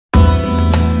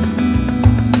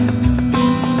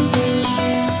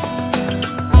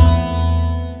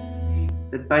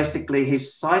basically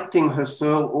he's citing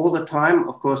Husserl all the time.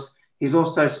 Of course, he's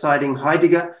also citing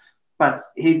Heidegger, but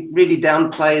he really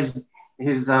downplays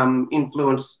his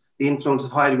influence, the influence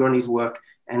of Heidegger on his work.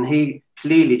 And he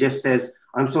clearly just says,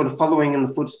 I'm sort of following in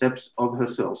the footsteps of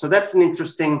Husserl. So that's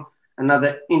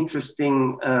another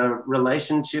interesting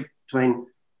relationship between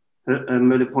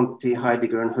Merleau-Ponty,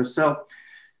 Heidegger, and Husserl.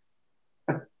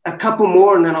 A couple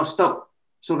more, and then I'll stop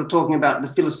sort of talking about the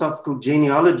philosophical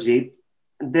genealogy.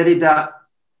 Derrida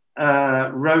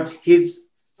wrote his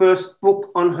first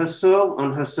book on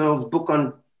Husserl's book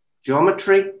on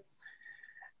geometry.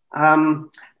 And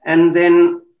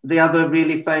then the other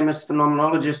really famous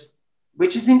phenomenologist,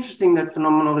 which is interesting that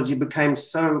phenomenology became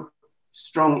so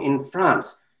strong in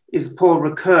France, is Paul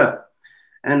Ricoeur.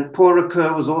 And Paul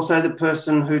Ricoeur was also the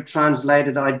person who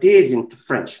translated ideas into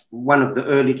French, one of the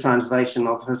early translation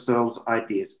of Husserl's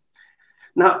ideas.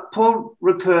 Now, Paul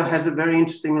Ricoeur has a very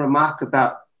interesting remark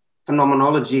about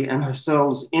phenomenology and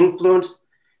Husserl's influence.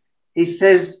 He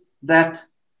says that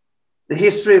the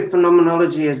history of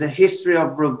phenomenology is a history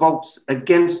of revolts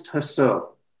against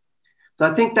Husserl. So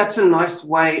I think that's a nice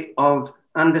way of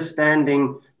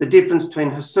understanding the difference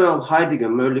between Husserl, Heidegger,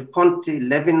 Merleau-Ponty,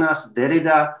 Levinas,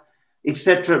 Derrida,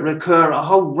 etc., Ricoeur, a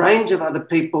whole range of other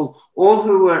people, all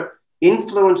who were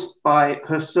influenced by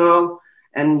Husserl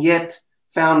and yet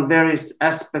found various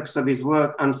aspects of his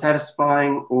work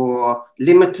unsatisfying or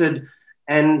limited,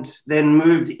 and then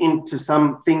moved into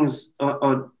some things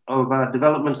of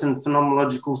developments in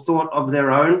phenomenological thought of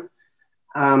their own,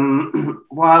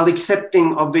 while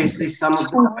accepting obviously some of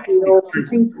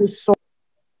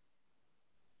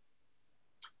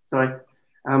the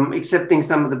accepting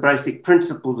some of the basic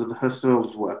principles of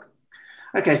Husserl's work.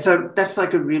 Okay, so that's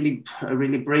like a really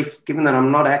brief, given that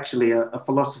I'm not actually a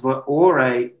philosopher or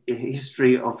a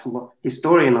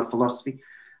historian of philosophy,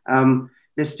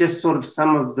 there's just sort of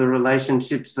some of the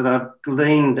relationships that I've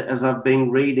gleaned as I've been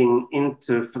reading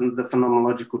into the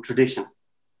phenomenological tradition.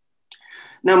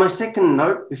 Now, my second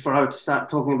note, before I would start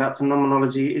talking about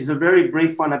phenomenology, is a very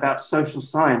brief one about social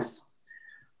science.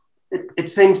 It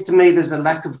seems to me there's a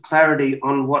lack of clarity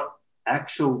on what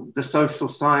the social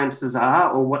sciences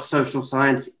are or what social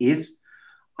science is.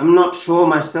 I'm not sure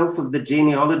myself of the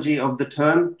genealogy of the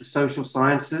term, the social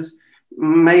sciences.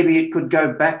 Maybe it could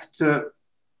go back to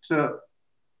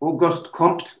Auguste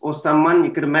Comte or someone.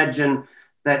 You could imagine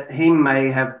that he may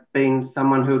have been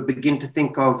someone who would begin to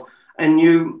think of a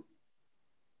new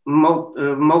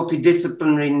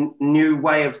multidisciplinary new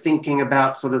way of thinking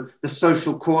about sort of the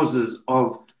social causes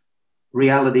of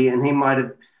reality, and he might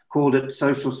have called it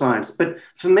social science. But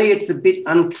for me, it's a bit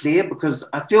unclear because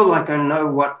I feel like I know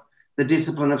what the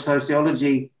discipline of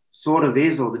sociology sort of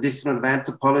is, or the discipline of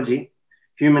anthropology,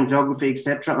 human geography,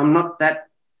 etc. I'm not that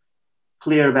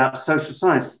clear about social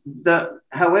science.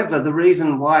 However, the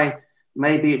reason why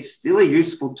maybe it's still a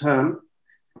useful term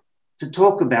to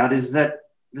talk about is that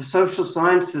the social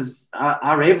sciences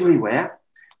are everywhere.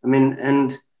 I mean,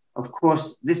 and of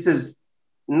course, this is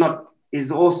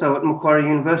also at Macquarie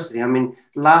University. I mean,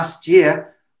 last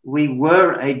year, we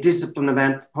were a discipline of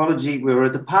anthropology. We were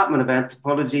a department of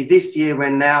anthropology. This year, we're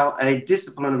now a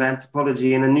discipline of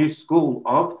anthropology in a new school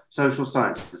of social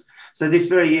sciences. So this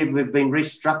very year, we've been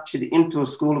restructured into a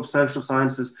school of social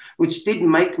sciences, which did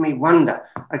make me wonder,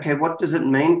 okay, what does it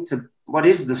mean what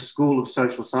is the school of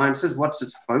social sciences? What's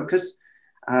its focus?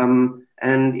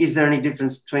 And is there any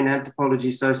difference between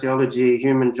anthropology, sociology,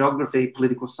 human geography,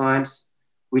 political science,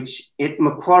 which at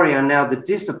Macquarie are now the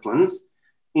disciplines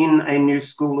in a new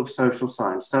school of social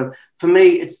science? So for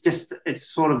me, it's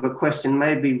sort of a question.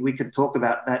 Maybe we could talk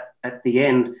about that at the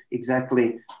end,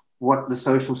 exactly what the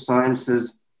social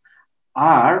sciences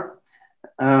are.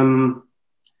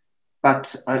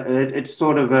 But it's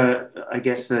sort of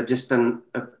just an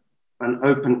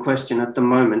open question at the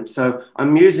moment. So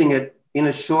I'm using it in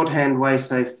a shorthand way,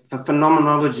 say for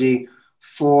phenomenology,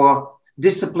 for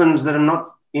disciplines that are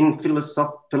not in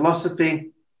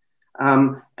philosophy,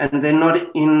 and they're not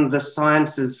in the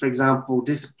sciences, for example,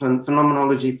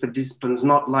 phenomenology for disciplines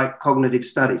not like cognitive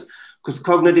studies, because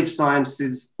cognitive science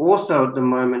is also at the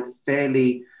moment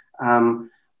fairly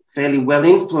well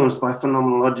influenced by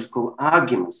phenomenological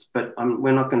arguments, but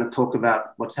we're not going to talk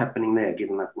about what's happening there,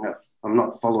 given that I'm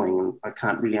not following and I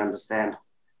can't really understand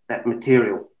that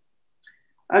material.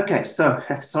 Okay, so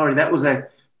sorry, that was a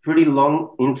pretty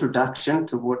long introduction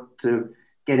to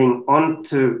getting on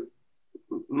to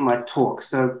my talk.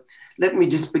 So let me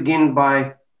just begin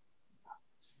by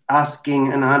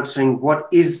asking and answering what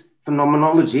is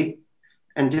phenomenology.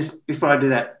 And just before I do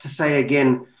that, to say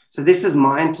again, so this is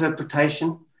my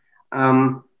interpretation.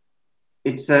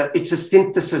 It's a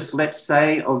synthesis, let's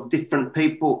say, of different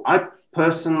people.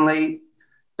 personally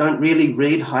don't really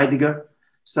read Heidegger.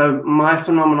 So my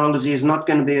phenomenology is not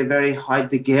going to be a very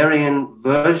Heideggerian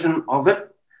version of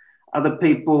it. Other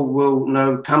people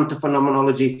will come to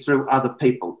phenomenology through other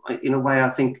people. In a way, I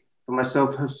think for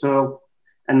myself, Husserl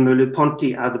and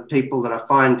Merleau-Ponty are the people that I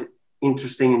find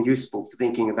interesting and useful for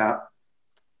thinking about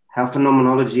how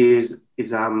phenomenology is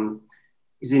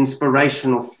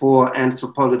inspirational for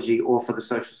anthropology or for the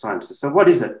social sciences. So what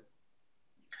is it?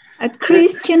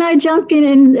 Chris, can I jump in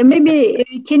and maybe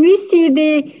can we see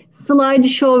the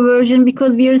slideshow version,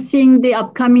 because we are seeing the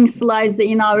upcoming slides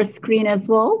in our screen as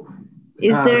well?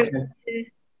 Is there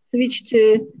a switch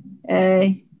to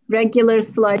regular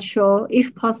slideshow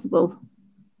if possible?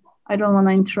 I don't want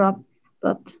to interrupt,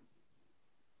 but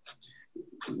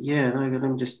yeah, no, let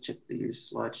me just check the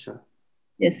slideshow.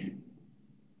 Yes.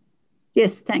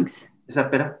 Yes, thanks. Is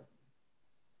that better?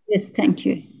 Yes, thank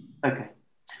you. Okay.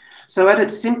 So at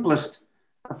its simplest,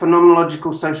 a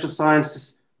phenomenological social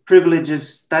sciences privileges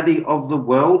study of the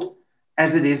world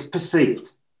as it is perceived.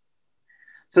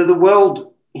 So the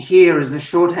world here is a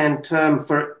shorthand term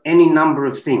for any number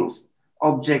of things: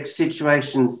 objects,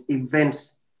 situations,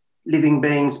 events, living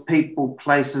beings, people,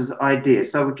 places,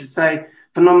 ideas. So we could say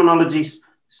phenomenology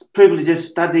privileges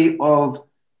study of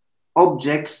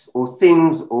objects or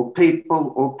things or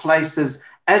people or places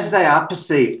as they are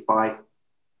perceived by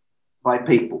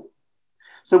people.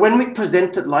 So when we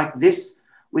present it like this,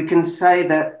 we can say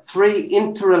that three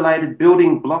interrelated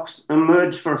building blocks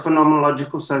emerge for a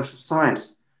phenomenological social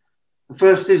science. The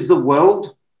first is the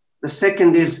world. The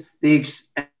second is the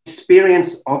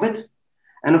experience of it.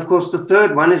 And of course, the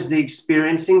third one is the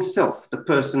experiencing self, the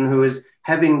person who is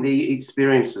having the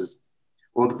experiences,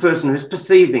 or the person who's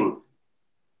perceiving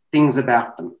things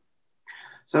about them.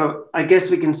 So I guess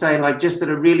we can say, like, just at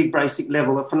a really basic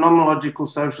level, a phenomenological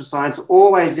social science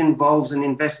always involves an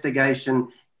investigation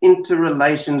into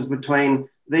relations between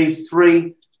these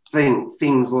three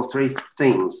things or three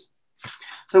themes.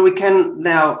 So we can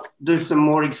now do some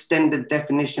more extended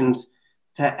definitions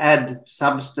to add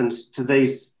substance to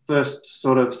these first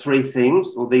sort of three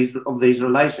themes or these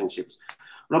relationships.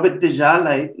 Robert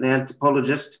Desjardins, the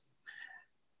anthropologist,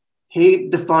 he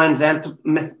defines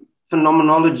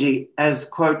phenomenology as,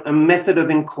 quote, a method of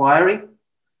inquiry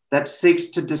that seeks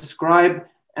to describe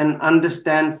and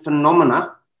understand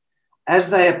phenomena as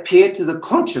they appear to the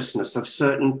consciousness of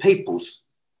certain peoples.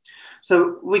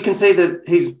 So we can see that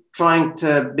he's trying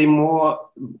to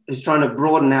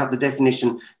broaden out the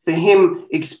definition. For him,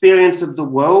 experience of the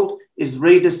world is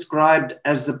redescribed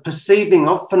as the perceiving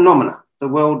of phenomena. The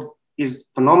world is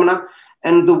phenomena,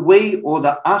 and the we or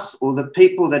the us or the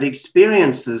people that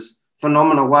experiences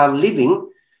phenomena while living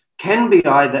can be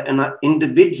either an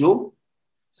individual,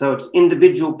 so it's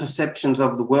individual perceptions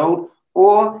of the world,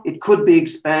 or it could be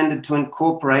expanded to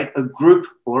incorporate a group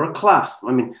or a class.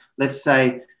 I mean, let's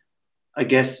say, I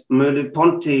guess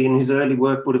Merleau-Ponty in his early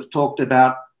work would have talked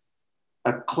about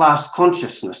a class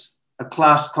consciousness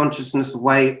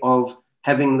way of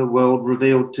having the world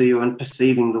revealed to you and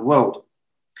perceiving the world.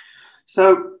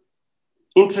 So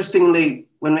interestingly,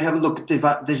 when we have a look at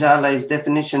Desjardins'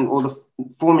 definition or the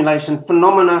formulation,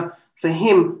 phenomena for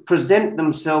him present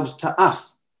themselves to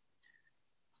us.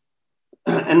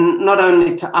 And not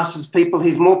only to us as people,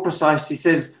 he's more precise. He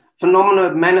says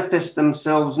phenomena manifest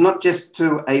themselves not just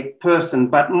to a person,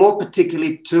 but more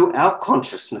particularly to our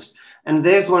consciousness. And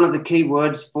there's one of the key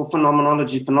words for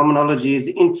phenomenology. Phenomenology is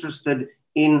interested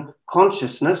in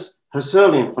consciousness.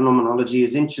 Husserlian phenomenology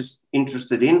is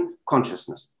interested in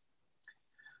consciousness.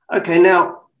 Okay,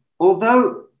 now,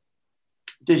 although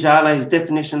Desjardins'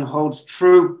 definition holds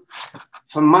true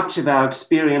for much of our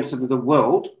experience of the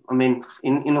world, I mean,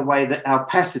 in a way that our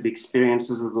passive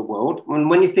experiences of the world,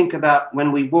 when you think about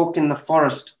when we walk in the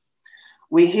forest,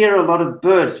 we hear a lot of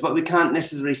birds, but we can't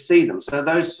necessarily see them. So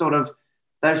those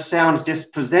sounds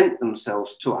just present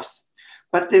themselves to us.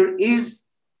 But there is,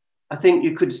 I think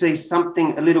you could see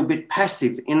something a little bit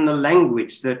passive in the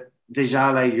language that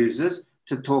Desjardins uses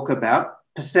to talk about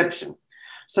perception.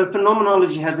 So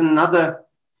phenomenology has another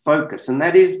focus, and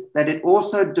that is that it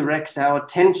also directs our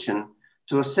attention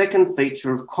to a second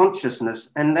feature of consciousness,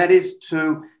 and that is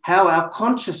to how our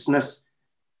consciousness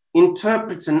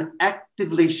interprets and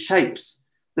actively shapes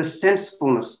the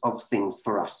sensefulness of things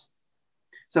for us.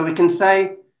 So we can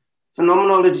say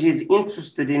phenomenology is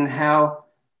interested in how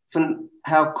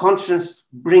consciousness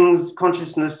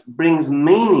brings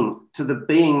meaning to the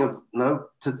being of,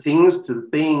 to things, to the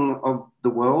being of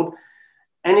the world,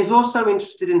 and is also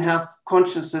interested in how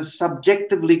consciousness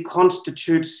subjectively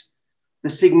constitutes the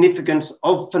significance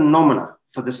of phenomena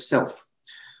for the self.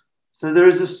 So there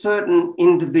is a certain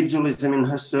individualism in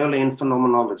Husserlian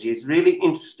phenomenology. He's really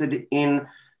interested in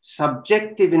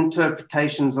subjective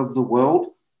interpretations of the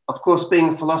world. Of course, being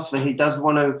a philosopher, he does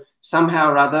want to somehow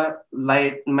or other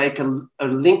make a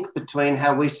link between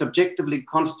how we subjectively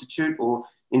constitute or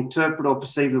interpret or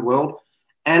perceive the world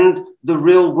and the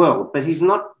real world. But he's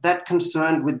not that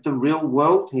concerned with the real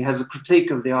world. He has a critique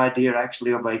of the idea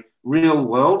actually of a real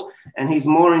world, and he's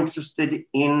more interested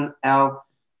in our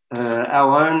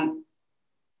own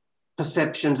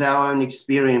perceptions, our own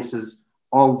experiences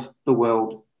of the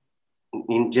world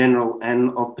in general and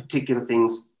of particular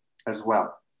things as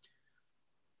well.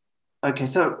 Okay,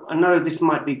 so I know this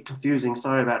might be confusing.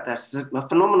 Sorry about that. So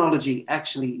phenomenology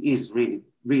actually is really,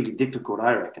 really difficult,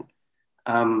 I reckon.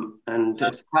 And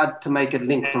it's hard to make a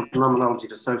link from phenomenology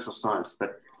to social science,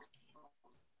 but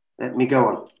let me go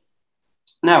on.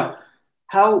 Now,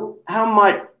 how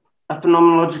might a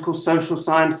phenomenological social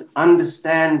science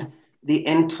understand the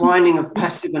entwining of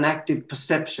passive and active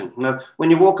perception? You know, when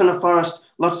you walk in a forest,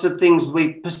 lots of things,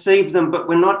 we perceive them, but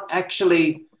we're not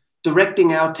actually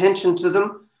directing our attention to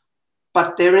them,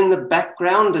 but they're in the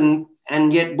background.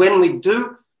 And yet when we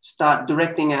do start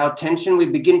directing our attention, we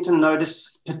begin to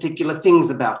notice particular things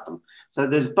about them. So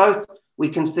there's both, we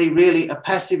can see really a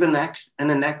passive and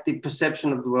an active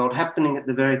perception of the world happening at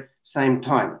the very same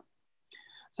time.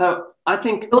 So I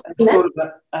think it's sort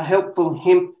of a helpful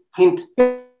hint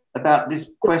about this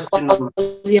question.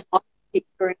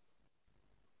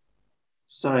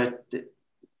 Sorry,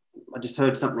 I just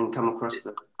heard something come across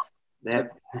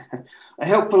there. A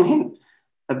helpful hint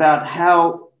about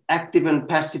how active and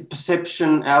passive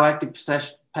perception, our active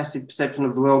passive perception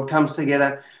of the world comes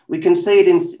together. We can see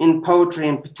it in poetry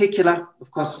in particular.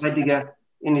 Of course, Heidegger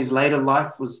in his later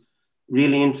life was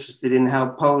really interested in how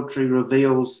poetry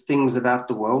reveals things about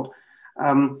the world.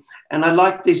 And I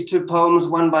like these two poems,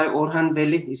 one by Orhan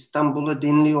Veli, İstanbul'a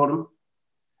dinliyorum,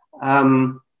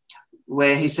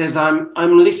 where he says,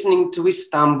 I'm listening to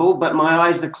Istanbul, but my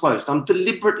eyes are closed. I'm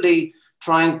deliberately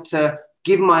trying to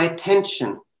give my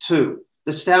attention to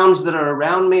the sounds that are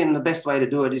around me, and the best way to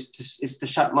do it is to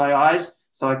shut my eyes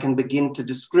so I can begin to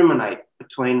discriminate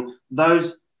between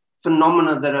those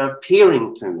phenomena that are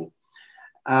appearing to me.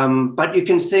 But you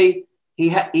can see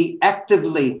he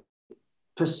actively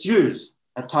pursues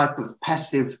a type of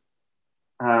passive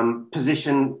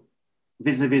position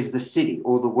vis-a-vis the city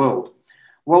or the world.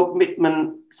 Walt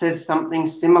Whitman says something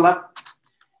similar.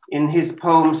 In his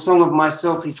poem, Song of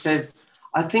Myself, he says,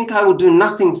 I think I will do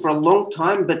nothing for a long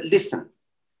time but listen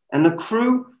and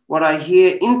accrue what I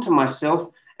hear into myself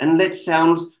and let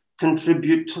sounds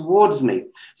contribute towards me.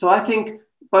 So I think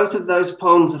both of those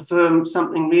poems affirm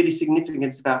something really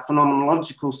significant about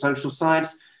phenomenological social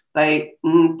science. They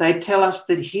tell us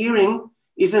that hearing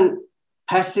isn't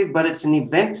passive, but it's an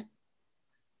event.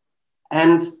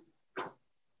 And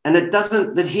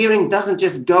that hearing doesn't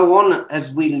just go on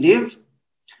as we live,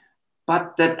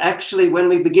 but that actually when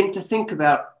we begin to think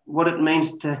about what it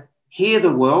means to hear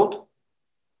the world,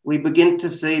 we begin to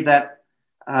see that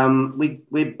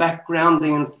we're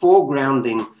backgrounding and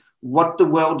foregrounding what the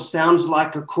world sounds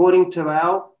like according to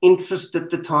our interest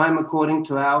at the time, according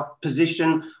to our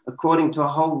position, according to a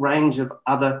whole range of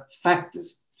other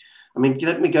factors. I mean,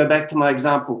 let me go back to my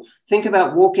example. Think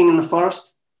about walking in the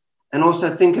forest, and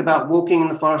also think about walking in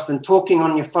the forest and talking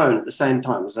on your phone at the same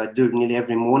time, as I do nearly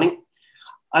every morning.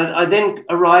 I then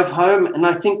arrive home and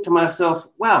I think to myself,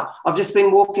 wow, I've just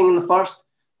been walking in the forest,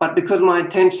 but because my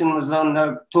attention was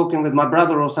on talking with my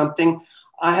brother or something,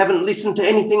 I haven't listened to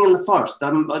anything in the forest.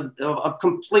 I've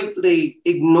completely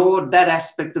ignored that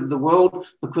aspect of the world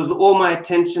because all my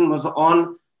attention was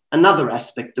on another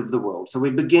aspect of the world. So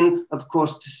we begin, of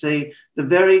course, to see the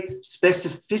very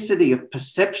specificity of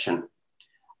perception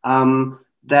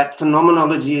that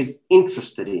phenomenology is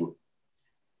interested in,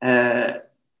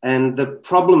 and the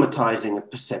problematizing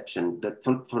of perception that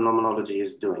phenomenology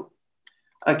is doing.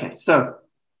 Okay, so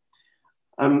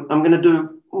I'm going to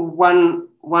do one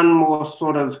more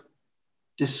sort of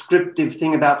descriptive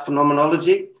thing about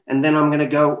phenomenology, and then I'm going to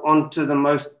go on to the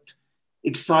most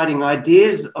exciting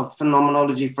ideas of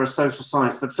phenomenology for a social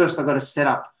science. But first I've got to set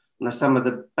up some of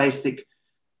the basic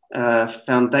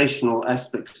foundational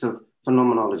aspects of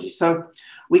phenomenology. So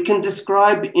we can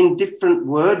describe in different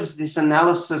words this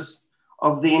analysis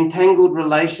of the entangled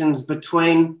relations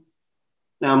between,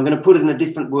 now I'm going to put it in a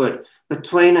different word,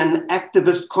 between an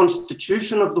activist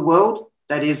constitution of the world,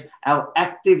 that is our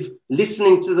active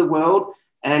listening to the world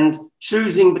and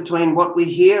choosing between what we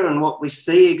hear and what we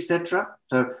see, etc.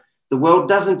 So the world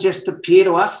doesn't just appear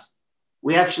to us,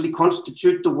 we actually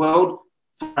constitute the world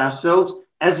for ourselves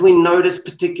as we notice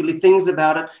particularly things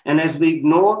about it and as we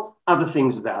ignore other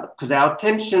things about it, because our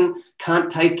attention can't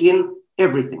take in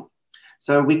everything.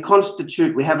 So we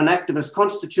have an activist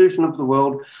constitution of the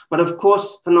world, but of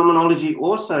course, phenomenology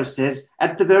also says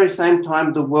at the very same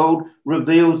time, the world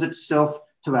reveals itself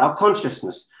to our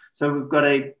consciousness. So we've got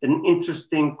an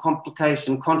interesting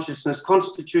complication. Consciousness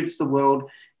constitutes the world,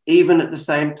 even at the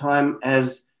same time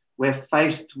as we're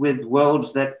faced with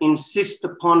worlds that insist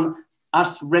upon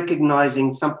us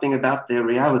recognizing something about their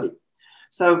reality.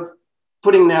 So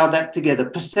putting now that together,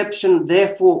 perception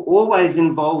therefore always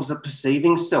involves a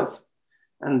perceiving self.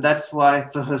 And that's why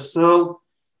for Husserl,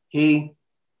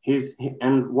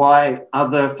 and why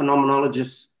other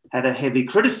phenomenologists had a heavy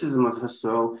criticism of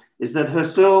Husserl, is that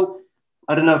Husserl,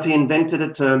 I don't know if he invented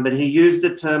a term, but he used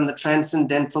the term the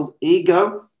transcendental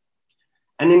ego.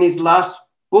 And in his last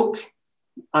book,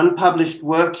 unpublished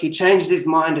work, he changed his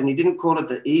mind and he didn't call it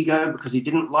the ego because he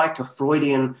didn't like a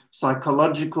Freudian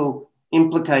psychological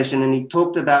implication. And he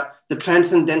talked about the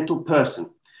transcendental person.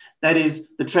 That is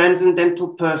the transcendental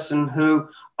person who,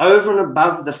 over and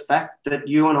above the fact that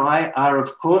you and I are,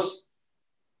 of course,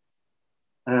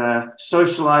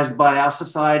 socialized by our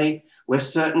society, we're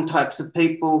certain types of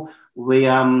people, we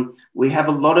have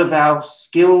a lot of our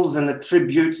skills and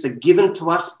attributes are given to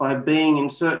us by being in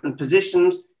certain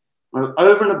positions. Well,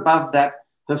 over and above that,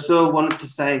 Husserl wanted to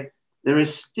say there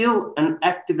is still an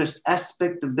activist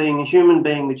aspect of being a human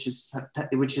being, which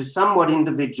is somewhat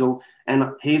individual, and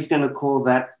he's going to call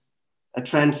that a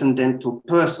transcendental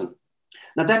person.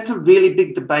 Now, that's a really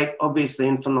big debate, obviously,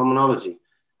 in phenomenology,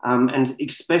 and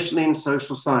especially in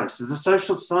social sciences. The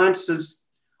social sciences,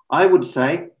 I would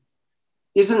say,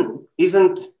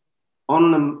 isn't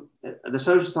on the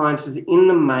social sciences in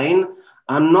the main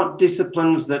are not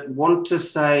disciplines that want to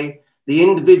say the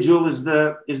individual is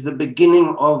the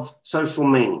beginning of social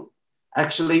meaning.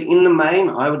 Actually, in the main,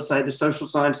 I would say the social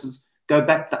sciences go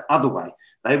back the other way.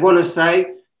 They want to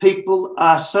say people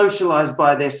are socialized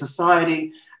by their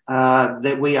society,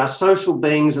 that we are social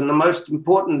beings, and the most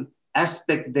important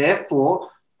aspect, therefore,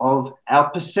 of our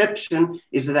perception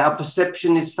is that our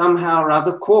perception is somehow or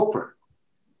other corporate,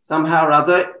 somehow or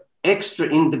other extra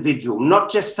individual, not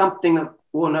just something that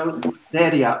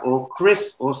Deria or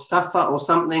Chris or Safa or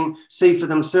something see for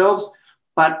themselves,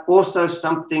 but also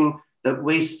something that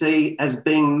we see as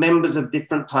being members of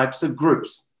different types of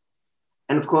groups.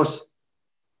 And of course,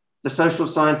 the social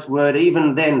science word,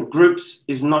 even then, groups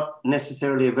is not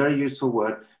necessarily a very useful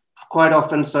word. Quite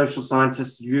often, social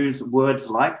scientists use words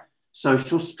like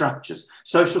social structures.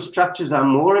 Social structures are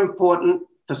more important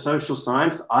for social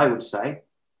science, I would say,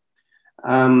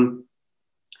 than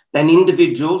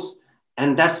individuals.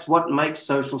 And that's what makes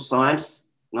social science,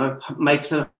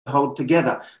 makes it hold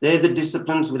together. They're the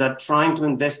disciplines that are trying to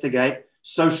investigate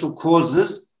social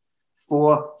causes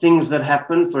for things that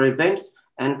happen, for events,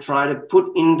 and try to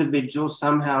put individuals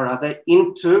somehow or other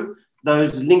into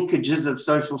those linkages of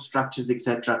social structures,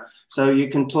 etc. So you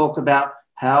can talk about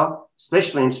how,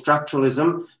 especially in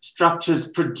structuralism, structures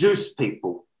produce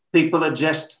people. People are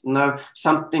just,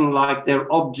 something like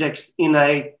they're objects in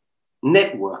a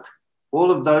network.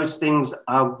 All of those things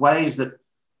are ways that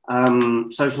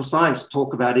social science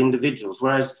talk about individuals,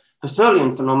 whereas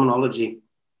Husserlian phenomenology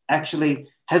actually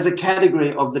has a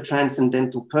category of the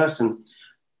transcendental person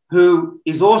who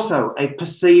is also a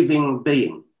perceiving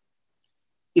being,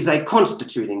 is a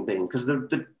constituting being, because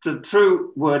the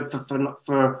true word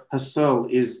for Husserl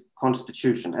is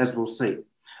constitution, as we'll see.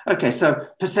 Okay, so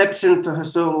perception for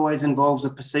Husserl always involves a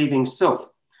perceiving self.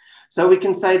 So we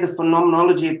can say the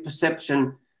phenomenology of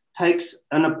perception takes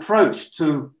an approach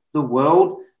to the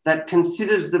world that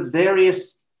considers the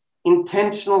various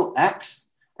intentional acts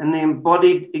and the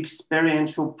embodied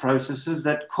experiential processes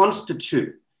that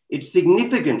constitute its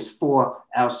significance for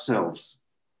ourselves.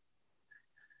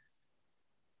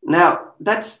 Now,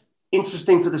 that's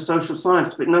interesting for the social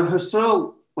science, but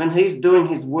Husserl, when he's doing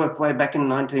his work way back in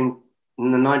the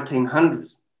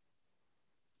 1900s,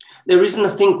 there isn't a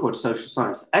thing called social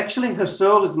science. Actually,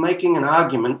 Husserl is making an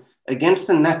argument against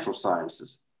the natural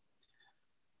sciences.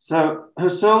 So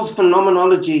Husserl's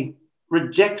phenomenology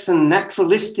rejects a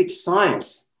naturalistic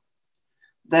science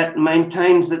that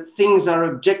maintains that things are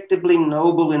objectively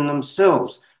noble in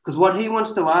themselves. Because what he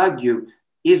wants to argue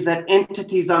is that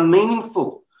entities are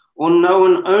meaningful or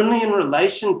known only in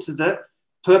relation to the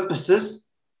purposes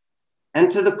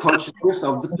and to the consciousness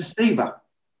of the perceiver.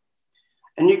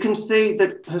 And you can see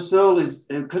that Husserl is,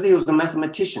 because he was a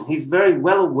mathematician, he's very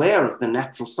well aware of the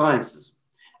natural sciences.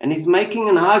 And he's making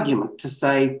an argument to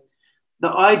say the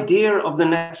idea of the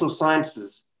natural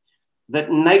sciences,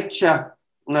 that nature,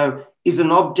 is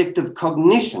an object of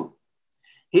cognition,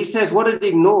 he says what it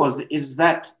ignores is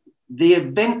that the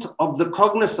event of the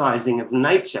cognicizing of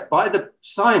nature by the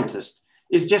scientist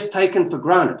is just taken for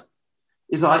granted,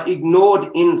 is ignored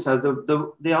in. So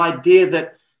the idea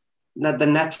that the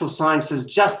natural sciences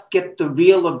just get the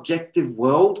real objective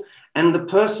world, and the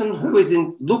person who is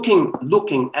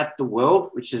looking at the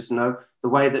world, which is the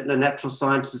way that the natural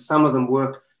sciences, some of them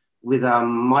work with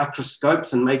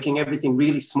microscopes and making everything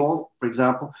really small, for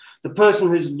example. The person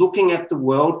who's looking at the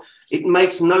world, it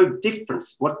makes no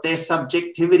difference what their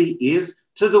subjectivity is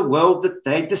to the world that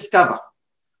they discover.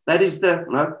 That is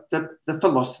the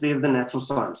philosophy of the natural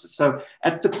sciences. So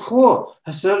at the core,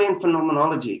 Husserlian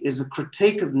phenomenology is a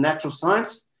critique of natural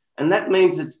science, and that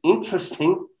means it's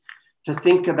interesting to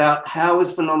think about how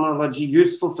is phenomenology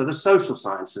useful for the social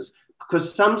sciences,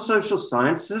 because some social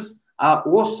sciences are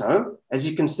also, as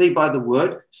you can see by the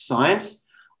word science,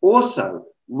 also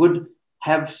would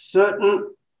have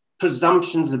certain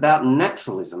presumptions about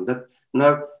naturalism, that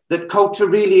that culture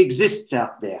really exists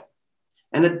out there.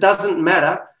 And it doesn't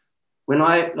matter when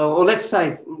or let's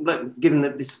say, given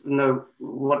that this,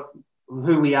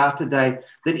 who we are today,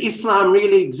 that Islam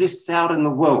really exists out in the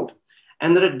world,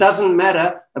 and that it doesn't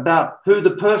matter about who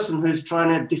the person who's trying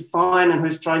to define and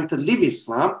who's trying to live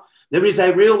Islam. There is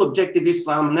a real objective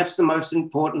Islam, and that's the most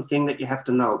important thing that you have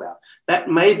to know about. That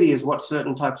maybe is what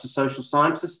certain types of social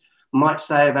sciences might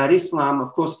say about Islam.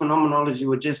 Of course, phenomenology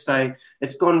would just say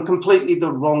it's gone completely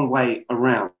the wrong way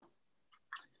around.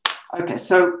 Okay,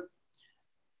 so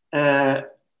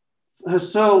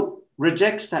Husserl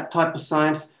rejects that type of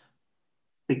science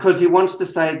because he wants to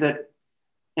say that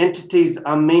entities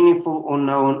are meaningful or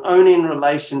known only in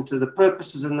relation to the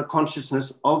purposes and the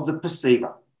consciousness of the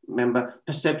perceiver. Remember,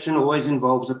 perception always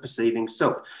involves a perceiving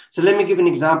self. So let me give an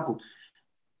example,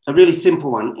 a really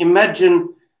simple one.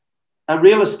 Imagine a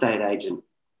real estate agent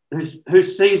who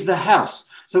sees the house.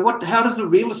 So how does the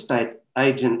real estate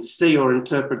agent see or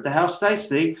interpret the house? They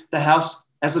see the house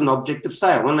as an object of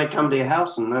sale. When they come to your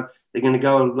house and they're going to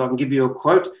go and give you a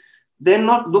quote, they're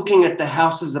not looking at the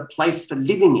house as a place for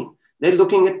living in. They're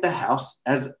looking at the house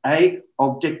as an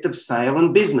object of sale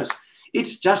and business.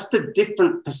 It's just a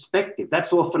different perspective.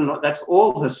 That's all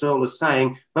Husserl is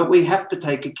saying, but we have to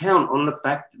take account on the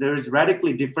fact that there is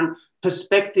radically different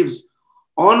perspectives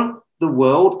on the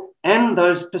world, and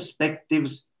those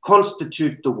perspectives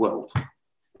constitute the world.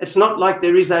 It's not like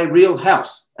there is a real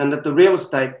house and that the real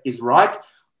estate is right,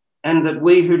 and that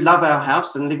we who love our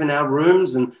house and live in our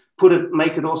rooms and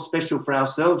make it all special for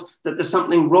ourselves, that there's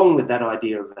something wrong with that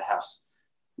idea of the house.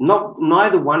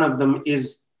 Neither one of them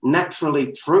is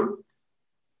naturally true.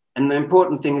 And the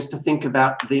important thing is to think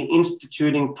about the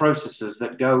instituting processes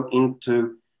that go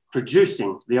into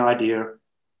producing the idea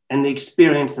and the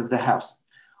experience of the house.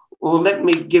 Or let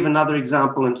me give another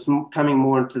example, and it's coming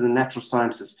more into the natural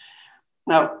sciences.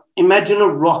 Now, imagine a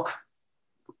rock,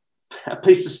 a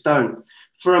piece of stone.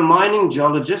 For a mining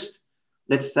geologist,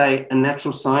 let's say a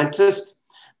natural scientist,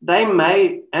 they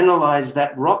may analyze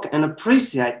that rock and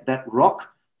appreciate that rock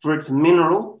for its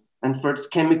mineral and for its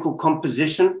chemical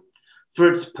composition,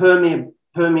 for its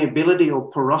permeability or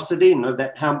porosity,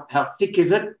 how thick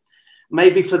is it,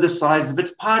 maybe for the size of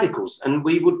its particles, and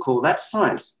we would call that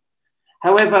science.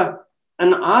 However,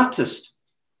 an artist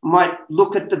might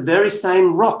look at the very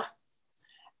same rock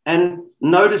and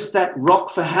notice that rock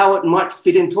for how it might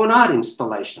fit into an art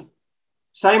installation.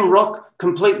 Same rock,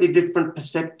 completely different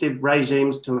perceptive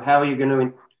regimes to how you're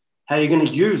going to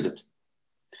use it.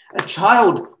 A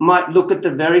child might look at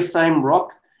the very same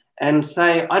rock and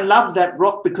say, I love that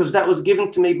rock because that was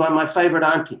given to me by my favorite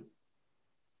auntie.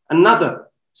 Another,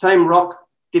 same rock,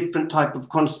 different type of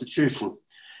constitution.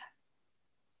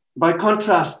 By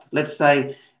contrast, let's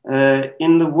say,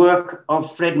 in the work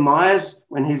of Fred Myers,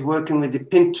 when he's working with the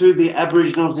Pintubi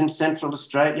Aboriginals in Central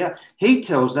Australia, he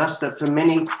tells us that for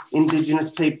many Indigenous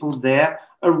people there,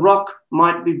 a rock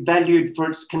might be valued for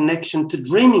its connection to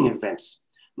dreaming events.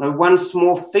 One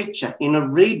small feature in a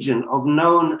region of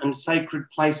known and sacred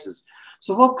places.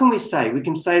 So what can we say? We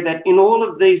can say that in all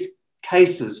of these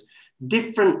cases,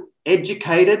 different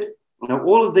educated,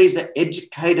 all of these are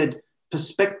educated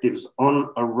perspectives on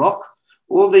a rock,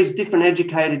 all these different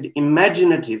educated,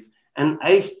 imaginative and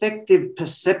affective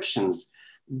perceptions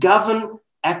govern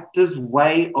actors'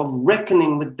 way of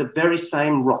reckoning with the very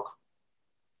same rock.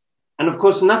 And of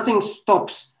course, nothing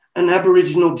stops an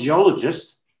Aboriginal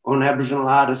geologist or an Aboriginal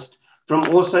artist from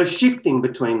also shifting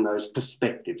between those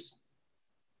perspectives.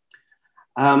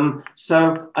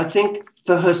 So I think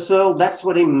for Husserl, that's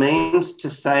what he means to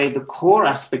say the core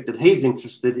aspect that he's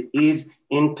interested in is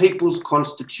in people's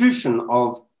constitution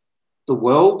of the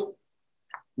world,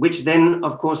 which then,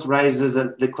 of course, raises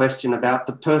the question about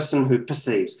the person who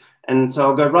perceives. And so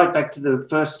I'll go right back to the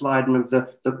first slide of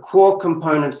the core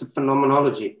components of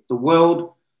phenomenology: the world,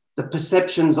 the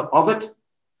perceptions of it,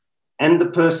 and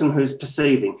the person who's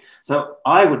perceiving. So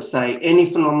I would say any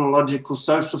phenomenological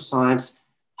social science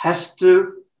has to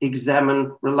examine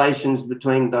relations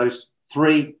between those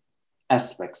three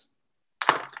aspects.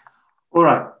 All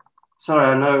right. Sorry,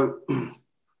 I know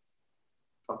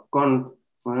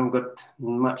I haven't got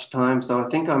much time, so I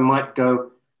think I might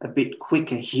go a bit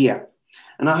quicker here.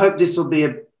 And I hope this will be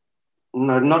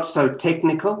not so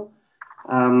technical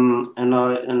and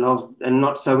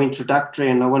not so introductory,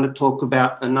 and I want to talk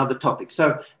about another topic. So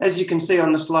as you can see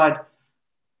on the slide,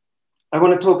 I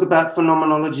want to talk about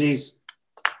phenomenology's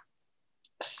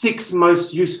 6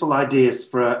 most useful ideas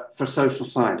for social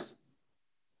science.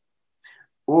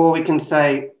 Or we can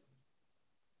say,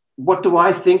 what do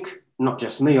I think, not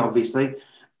just me obviously,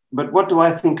 but what do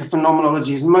I think of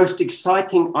phenomenology's most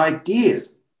exciting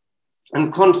ideas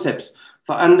and concepts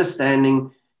for understanding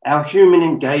our human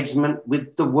engagement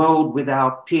with the world, with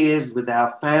our peers, with our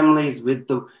families, with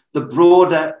the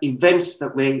broader events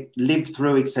that we live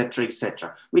through,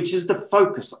 etc., which is the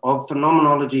focus of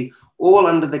phenomenology, all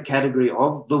under the category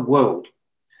of the world.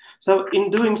 So in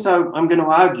doing so, I'm going to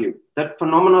argue that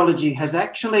phenomenology has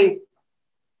actually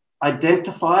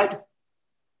identified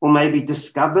or maybe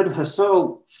discovered.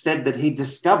 Husserl said that he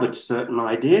discovered certain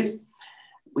ideas.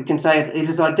 We can say it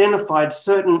has identified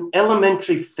certain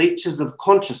elementary features of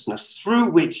consciousness through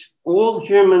which all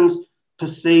humans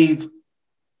perceive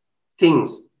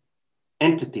things,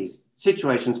 entities,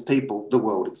 situations, people, the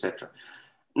world, etc.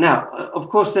 Now, of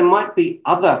course, there might be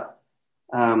other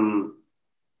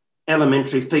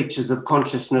elementary features of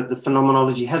consciousness that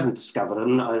phenomenology hasn't discovered.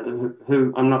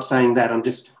 I'm not saying that. I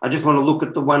just want to look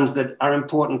at the ones that are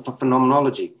important for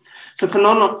phenomenology. So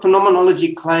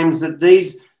phenomenology claims that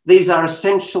these are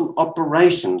essential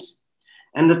operations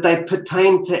and that they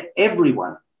pertain to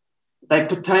everyone. They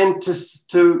pertain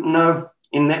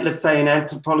let's say in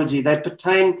anthropology, they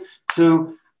pertain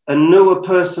to a newer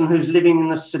person who's living in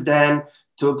the Sudan,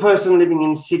 to a person living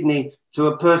in Sydney, to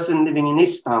a person living in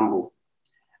Istanbul.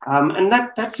 And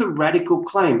that's a radical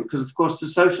claim because, of course, the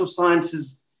social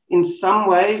sciences in some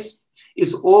ways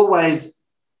is always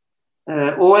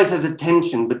has a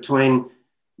tension between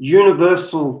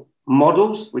universal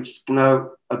models, which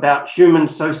know about human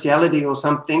sociality or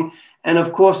something, and,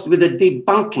 of course, with a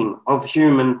debunking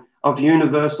of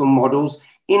universal models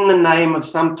in the name of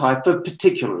some type of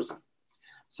particularism.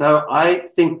 So I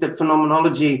think that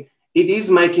phenomenology, it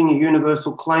is making a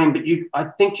universal claim, but I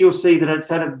think you'll see that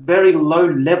it's at a very low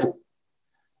level.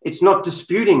 It's not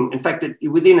disputing. In fact,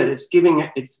 within it, it's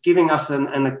giving us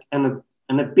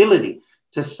an ability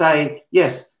to say,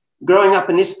 yes, growing up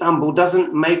in Istanbul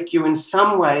doesn't make you in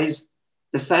some ways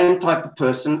the same type of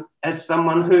person as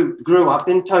someone who grew up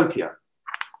in Tokyo.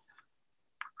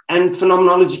 And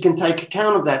phenomenology can take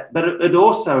account of that, but it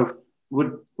also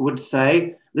would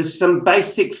say there's some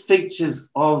basic features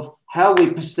of how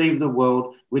we perceive the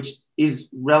world, which is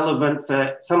relevant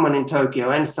for someone in Tokyo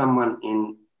and someone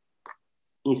in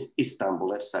Istanbul,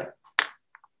 let's say.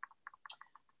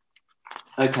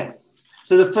 Okay,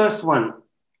 so the first one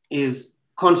is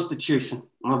constitution.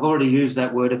 I've already used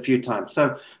that word a few times.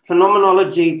 So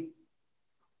phenomenology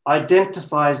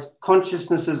identifies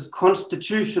consciousness's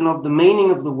constitution of the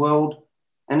meaning of the world,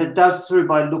 and it does through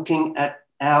by looking at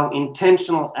our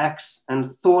intentional acts and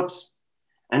thoughts.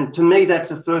 And to me,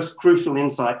 that's a first crucial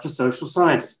insight for social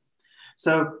science.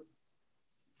 So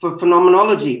for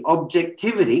phenomenology,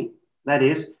 objectivity, that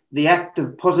is, the act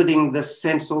of positing the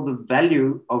sense or the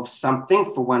value of something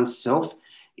for oneself,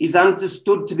 is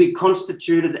understood to be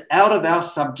constituted out of our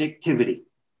subjectivity.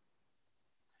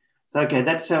 So, okay,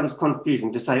 that sounds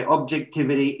confusing to say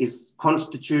objectivity is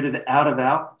constituted out of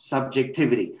our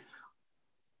subjectivity.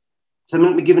 So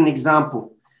let me give an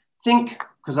example. Think,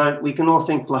 because we can all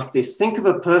think like this. Think of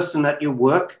a person at your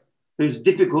work who's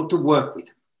difficult to work with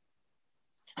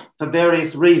for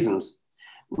various reasons.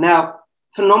 Now,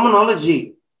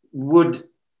 phenomenology would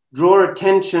draw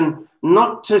attention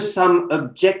not to some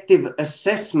objective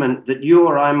assessment that you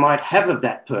or I might have of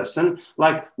that person.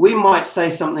 Like we might say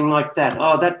something like that,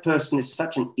 oh, that person is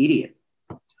such an idiot.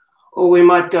 Or we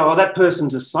might go, oh, that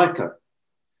person's a psycho.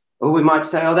 Or we might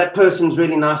say, oh, that person's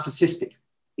really narcissistic,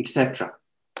 etc.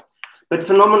 But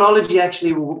phenomenology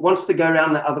actually wants to go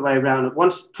around the other way around. It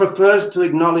prefers to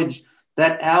acknowledge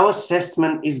that our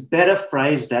assessment is better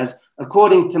phrased as,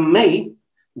 according to me,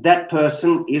 that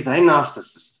person is a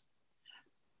narcissist.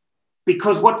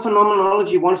 Because what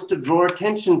phenomenology wants to draw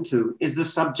attention to is the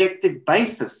subjective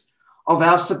basis of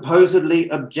our supposedly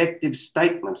objective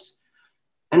statements.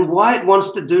 And why it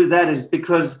wants to do that is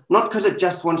not because it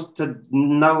just wants to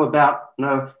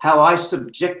know how I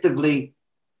subjectively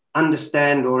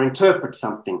understand or interpret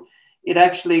something. It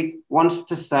actually wants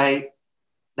to say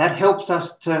that helps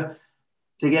us to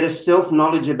get a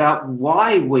self-knowledge about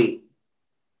why we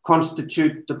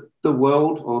constitute the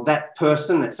world or that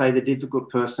person, let's say the difficult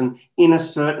person, in a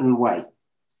certain way.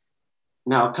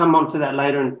 Now, I'll come on to that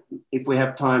later if we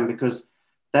have time, because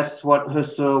that's what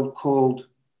Husserl called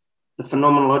the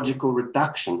phenomenological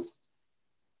reduction.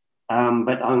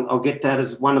 But I'll get that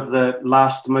as one of the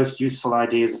last most useful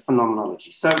ideas of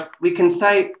phenomenology. So we can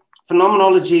say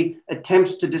phenomenology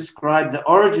attempts to describe the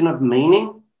origin of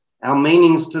meaning, our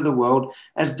meanings to the world,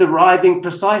 as deriving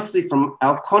precisely from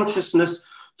our consciousness,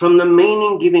 from the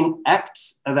meaning-giving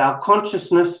acts of our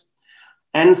consciousness,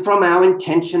 and from our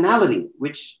intentionality,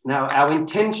 our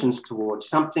intentions towards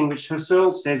something which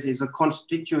Husserl says is a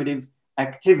constitutive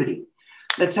activity.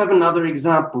 Let's have another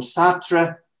example.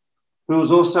 Sartre, who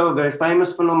is also a very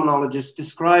famous phenomenologist,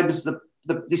 describes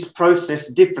this process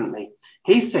differently.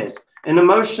 He says, an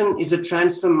emotion is a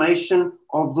transformation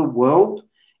of the world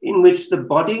in which the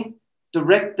body,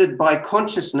 directed by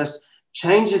consciousness,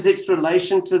 changes its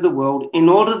relation to the world in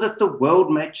order that the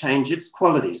world may change its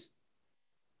qualities.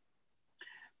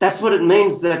 That's what it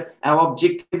means that our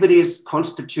objectivity is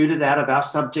constituted out of our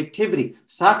subjectivity.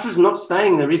 Sartre is not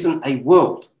saying there isn't a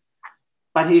world,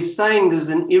 but he's saying there's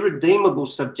an irredeemable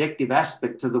subjective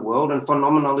aspect to the world, and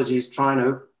phenomenology is trying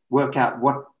to work out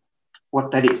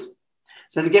what that is.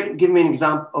 So to give me an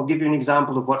example, I'll give you an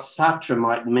example of what Sartre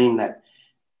might mean that.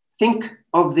 Think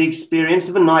of the experience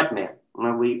of a nightmare.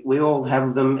 We all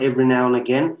have them every now and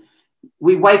again.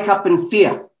 We wake up in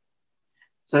fear.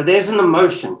 So there's an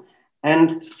emotion.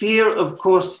 And fear, of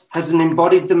course, has an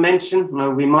embodied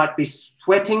dimension. We might be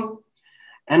sweating.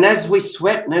 And as we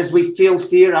sweat and as we feel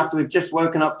fear after we've just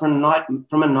woken up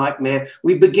from a nightmare,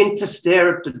 we begin to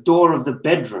stare at the door of the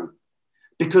bedroom,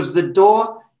 because the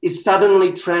door is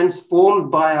suddenly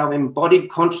transformed by our embodied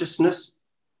consciousness.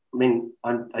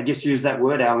 I just use that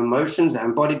word, our emotions, our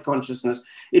embodied consciousness.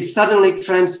 It's suddenly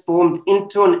transformed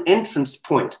into an entrance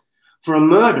point for a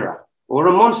murderer or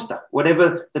a monster,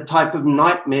 whatever the type of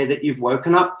nightmare that you've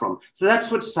woken up from. So that's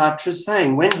what Sartre is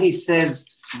saying when he says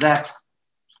that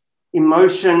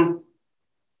emotion,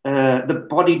 the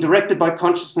body directed by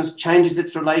consciousness changes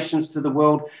its relations to the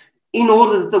world in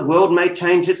order that the world may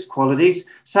change its qualities.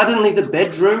 Suddenly the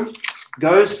bedroom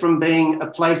goes from being a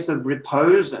place of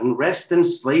repose and rest and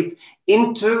sleep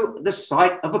into the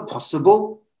site of a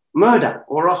possible murder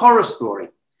or a horror story.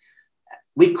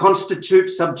 We constitute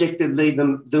subjectively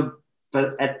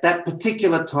at that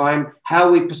particular time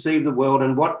how we perceive the world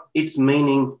and what its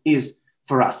meaning is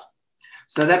for us.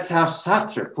 So that's how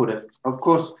Sartre put it. Of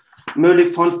course,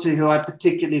 Merleau-Ponty, who I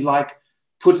particularly like,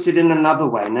 puts it in another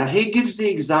way. Now, he gives the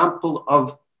example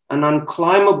of an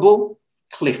unclimbable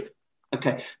cliff.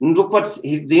 Okay, and look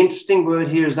the interesting word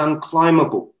here is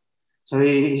unclimbable. So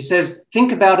he says,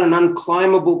 think about an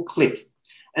unclimbable cliff.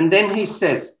 And then he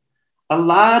says, a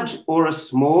large or a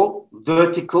small,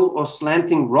 vertical or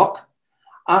slanting rock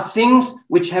are things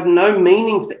which have no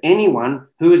meaning for anyone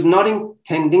who is not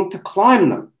intending to climb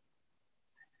them.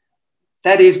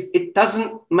 That is, it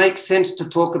doesn't make sense to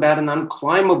talk about an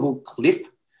unclimbable cliff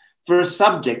for a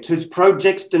subject whose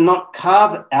projects do not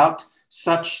carve out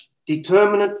such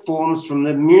determinate forms from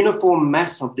the uniform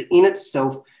mass of the in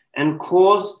itself and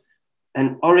cause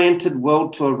an oriented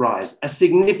world to arise, a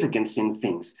significance in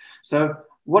things. So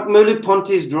what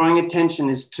Merleau-Ponty is drawing attention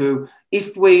is to,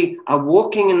 if we are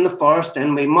walking in the forest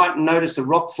and we might notice a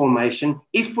rock formation,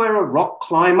 if we're a rock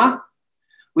climber,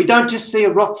 we don't just see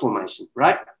a rock formation,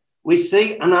 right? We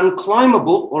see an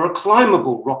unclimbable or a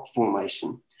climbable rock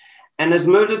formation. And as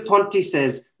Merleau-Ponty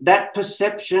says, that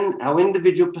perception, our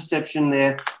individual perception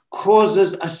there,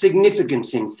 causes a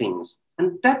significance in things.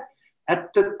 And that,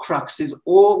 at the crux, is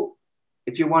all,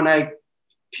 if you want a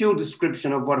pure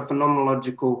description of what a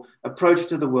phenomenological approach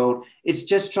to the world, it's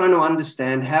just trying to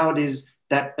understand how it is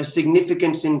that a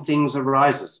significance in things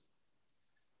arises,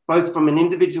 both from an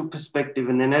individual perspective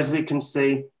and then, as we can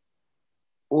see,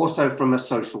 also from a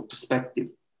social perspective.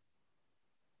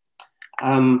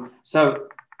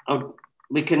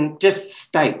 We can just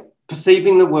state,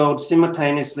 perceiving the world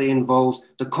simultaneously involves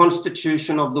the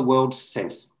constitution of the world's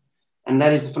sense. And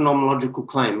that is a phenomenological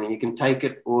claim, and you can take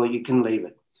it or you can leave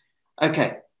it.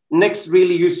 Okay, next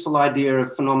really useful idea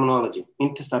of phenomenology,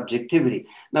 intersubjectivity.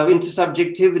 Now,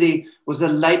 intersubjectivity was a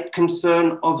late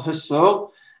concern of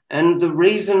Husserl, and the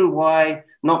reason why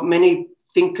not many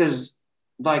thinkers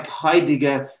like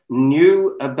Heidegger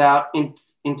knew about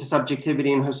intersubjectivity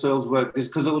in Husserl's work is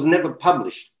because it was never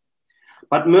published.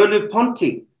 But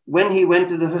Merleau-Ponty, when he went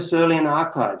to the Husserlian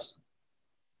archives,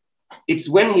 it's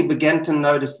when he began to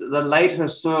notice that the late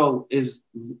Husserl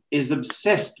is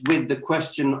obsessed with the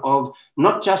question of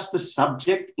not just the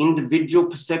subject, individual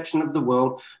perception of the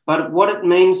world, but what it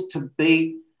means to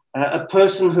be a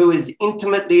person who is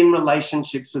intimately in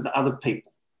relationships with other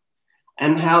people,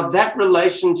 and how that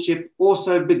relationship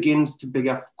also begins to be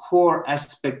a core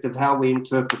aspect of how we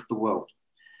interpret the world.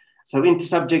 So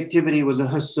intersubjectivity was a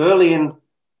Husserlian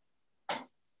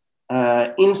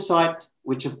insight,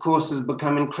 which of course has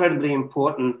become incredibly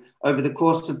important over the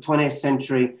course of 20th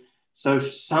century, so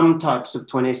some types of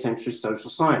 20th century social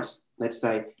science, let's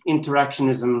say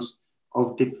interactionisms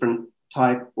of different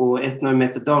type or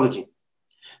ethnomethodology.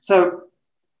 So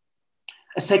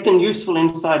a second useful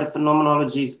insight of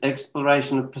phenomenology's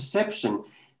exploration of perception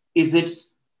is its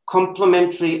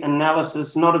complementary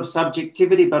analysis, not of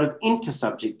subjectivity, but of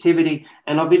intersubjectivity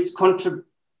and of its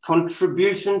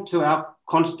contribution to our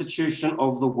constitution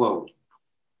of the world,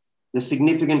 the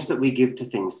significance that we give to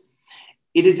things.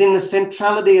 It is in the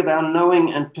centrality of our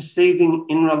knowing and perceiving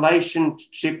in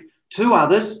relationship to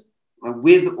others,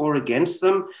 with or against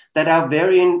them, that our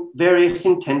various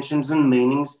intentions and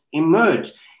meanings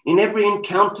emerge. In every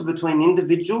encounter between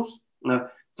individuals,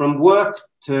 from work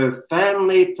to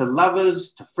family to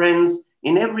lovers to friends,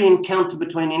 in every encounter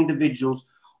between individuals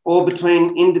or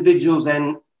between individuals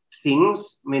and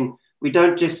things, I mean, we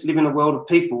don't just live in a world of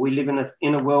people, we live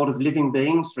in a world of living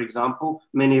beings, for example.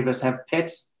 Many of us have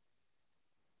pets.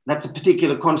 That's a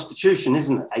particular constitution,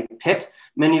 isn't it? A pet.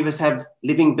 Many of us have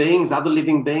living beings. Other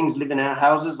living beings live in our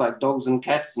houses, like dogs and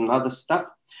cats and other stuff.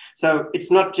 So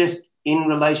it's not just in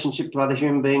relationship to other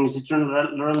human beings, it's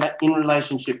in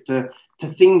relationship to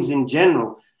things in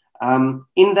general.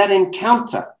 In that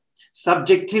encounter,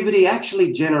 subjectivity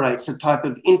actually generates a type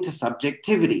of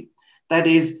intersubjectivity. That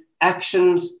is,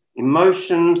 actions,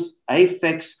 emotions,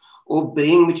 affects, or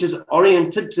being which is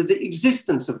oriented to the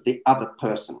existence of the other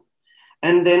person.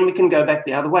 And then we can go back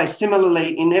the other way.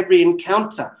 Similarly, in every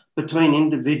encounter between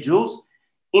individuals,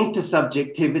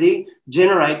 intersubjectivity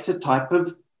generates a type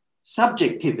of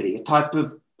subjectivity, a type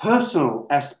of personal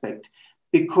aspect,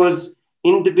 because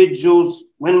individuals,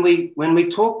 when we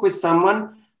talk with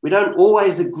someone, we don't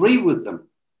always agree with them.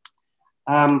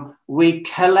 We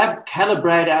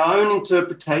calibrate our own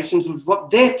interpretations with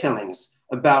what they're telling us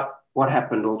about what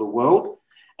happened or the world.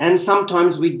 And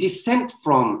sometimes we dissent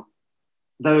from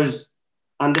those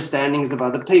understandings of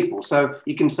other people. So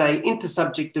you can say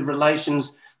intersubjective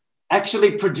relations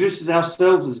actually produces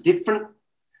ourselves as different,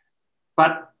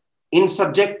 but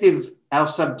our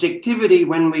subjectivity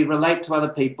when we relate to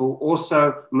other people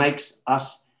also makes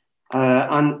us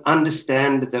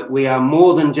understand that we are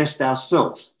more than just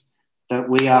ourselves, that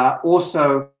we are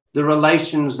also the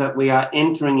relations that we are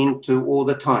entering into all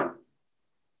the time.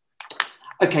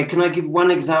 Okay, can I give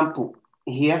one example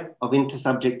here of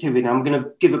intersubjectivity? I'm going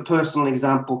to give a personal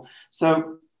example.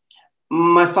 So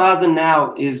my father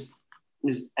now is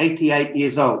 88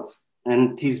 years old,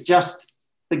 and he's just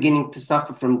beginning to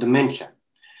suffer from dementia.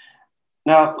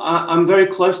 Now, I'm very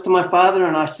close to my father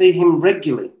and I see him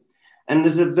regularly, and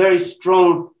there's a very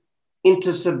strong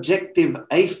intersubjective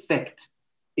affect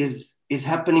is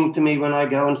happening to me when I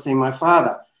go and see my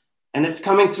father, and it's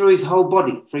coming through his whole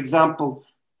body. For example,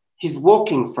 his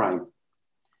walking frame.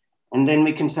 And then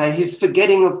we can say his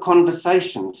forgetting of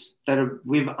conversations that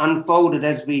we've unfolded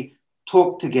as we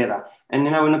talk together. And,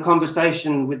 in a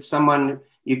conversation with someone,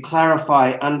 you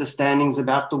clarify understandings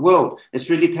about the world. It's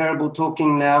really terrible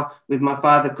talking now with my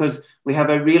father because we have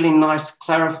a really nice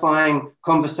clarifying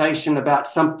conversation about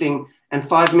something, and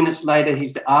 5 minutes later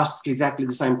he's asked exactly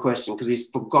the same question because he's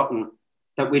forgotten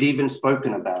that we'd even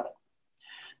spoken about it.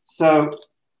 So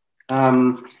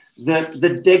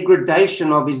the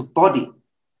degradation of his body,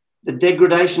 the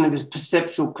degradation of his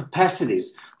perceptual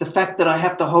capacities, the fact that I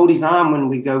have to hold his arm when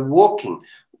we go walking,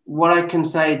 what I can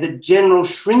say, the general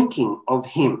shrinking of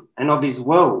him and of his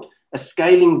world, a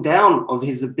scaling down of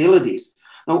his abilities.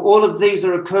 Now, all of these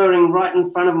are occurring right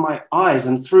in front of my eyes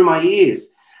and through my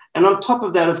ears. And on top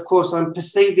of that, of course, I'm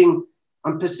perceiving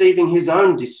his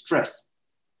own distress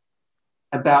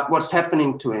about what's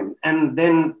happening to him, and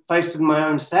then faced with my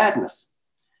own sadness.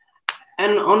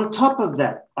 And on top of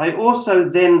that, I also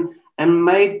then am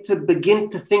made to begin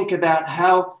to think about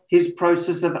how his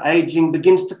process of aging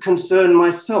begins to concern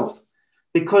myself,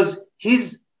 because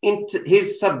his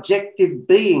subjective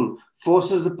being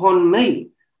forces upon me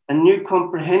a new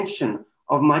comprehension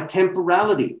of my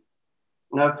temporality,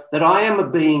 that I am a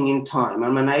being in time.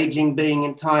 I'm an aging being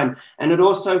in time. And it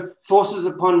also forces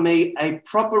upon me a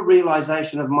proper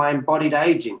realization of my embodied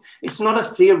aging. It's not a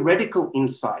theoretical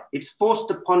insight. It's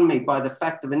forced upon me by the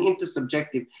fact of an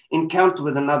intersubjective encounter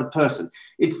with another person.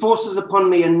 It forces upon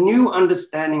me a new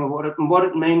understanding of what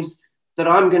it means that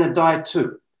I'm going to die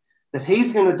too, that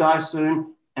he's going to die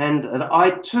soon, and that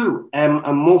I too am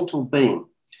a mortal being.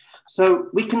 So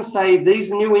we can say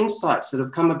these new insights that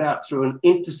have come about through an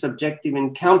intersubjective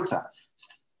encounter,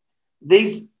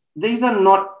 these are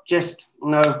not just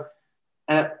an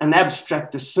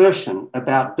abstract assertion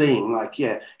about being like,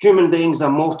 yeah, human beings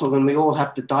are mortal and we all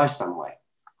have to die some way.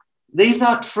 These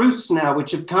are truths now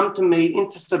which have come to me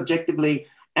intersubjectively,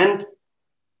 and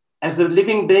as a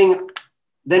living being,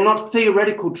 they're not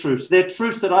theoretical truths. They're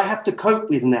truths that I have to cope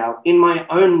with now in my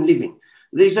own living.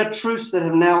 These are truths that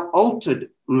have now altered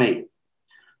me,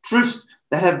 truths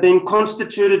that have been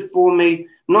constituted for me,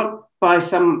 not by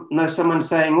someone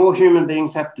saying all human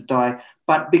beings have to die,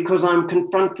 but because I'm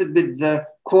confronted with the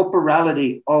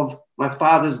corporality of my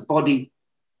father's body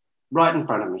right in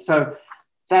front of me. So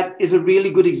that is a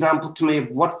really good example to me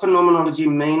of what phenomenology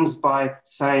means by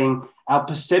saying our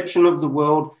perception of the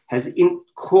world has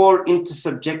core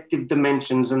intersubjective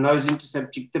dimensions, and those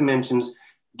intersubjective dimensions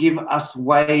give us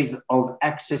ways of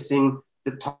accessing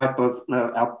the type of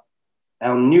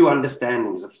our new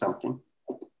understandings of something.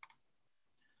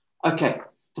 Okay,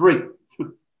 3,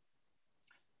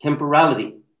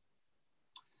 temporality.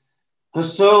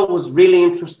 Husserl was really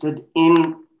interested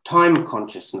in time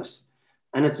consciousness,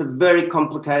 and it's a very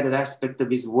complicated aspect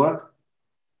of his work,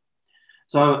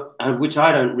 so which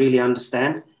I don't really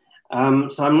understand.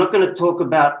 So I'm not going to talk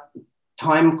about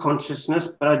time consciousness,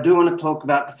 but I do want to talk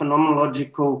about the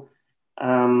phenomenological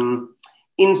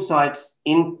insights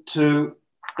into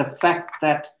the fact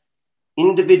that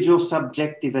individual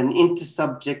subjective and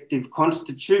intersubjective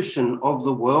constitution of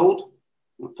the world,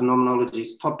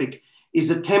 phenomenology's topic, is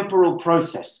a temporal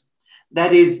process.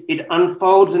 That is, it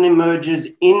unfolds and emerges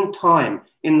in time,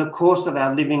 in the course of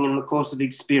our living, in the course of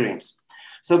experience.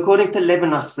 So according to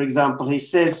Levinas, for example, he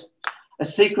says, a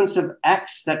sequence of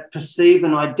acts that perceive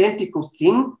an identical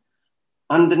thing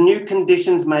under new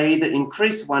conditions may either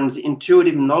increase one's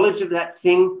intuitive knowledge of that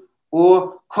thing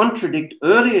or contradict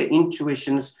earlier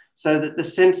intuitions so that the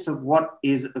sense of what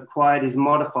is acquired is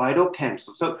modified or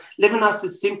cancelled. So Levinas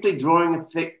is simply drawing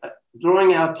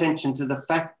our attention to the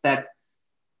fact that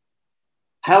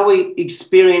how we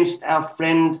experienced our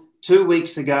friend 2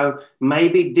 weeks ago may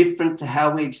be different to how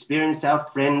we experience our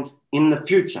friend in the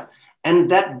future.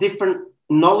 And that different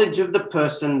knowledge of the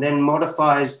person then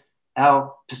modifies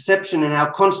our perception and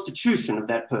our constitution of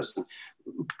that person.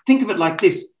 Think of it like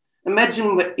this.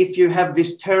 Imagine if you have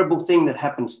this terrible thing that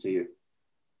happens to you.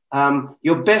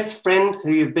 Your best friend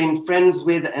who you've been friends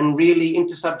with and really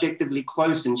intersubjectively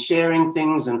close and sharing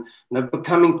things and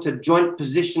becoming to joint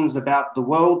positions about the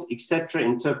world, etc.,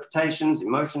 interpretations,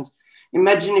 emotions.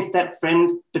 Imagine if that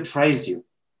friend betrays you.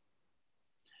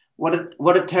 What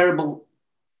a terrible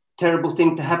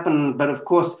thing to happen. But of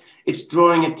course, it's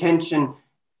drawing attention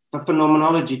for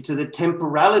phenomenology to the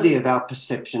temporality of our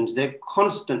perceptions. They're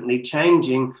constantly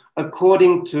changing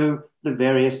according to the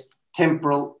various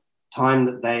temporal time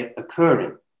that they occur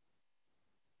in.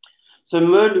 So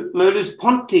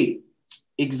Merleau-Ponty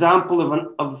example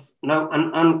of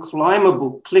an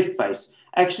unclimbable cliff face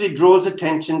actually draws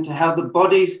attention to how the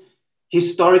body's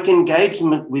historic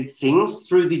engagement with things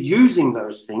through the using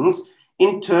those things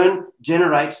in turn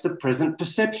generates the present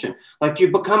perception. Like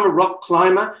you become a rock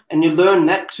climber and you learn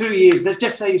that 2 years, let's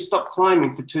just say you stop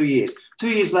climbing for 2 years. 2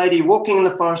 years later, you're walking in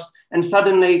the forest and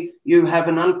suddenly you have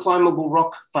an unclimbable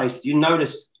rock face. You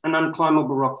notice an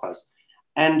unclimbable rock face.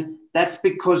 And that's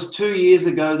because 2 years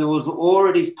ago, there was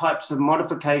already types of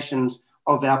modifications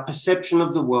of our perception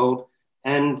of the world,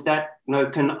 and that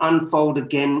can unfold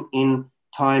again in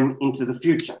time into the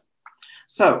future.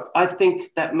 So I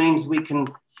think that means we can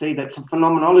see that for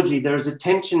phenomenology, there is a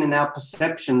tension in our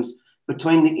perceptions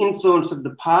between the influence of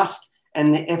the past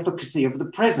and the efficacy of the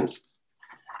present.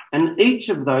 And each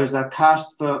of those are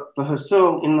cast for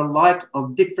Husserl in the light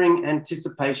of differing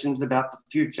anticipations about the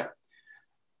future.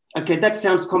 Okay, that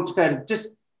sounds complicated.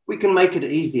 We can make it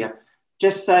easier.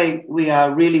 Just say we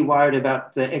are really worried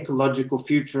about the ecological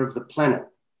future of the planet.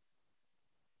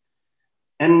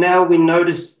 And now we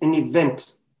notice an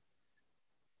event.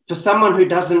 For someone who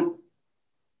doesn't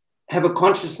have a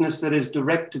consciousness that is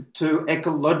directed to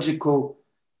ecological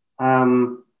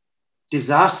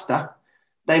disaster,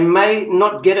 they may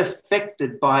not get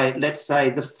affected by, let's say,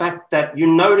 the fact that you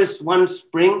notice one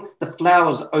spring, the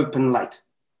flowers open late.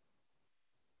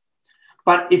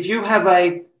 But if you have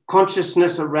a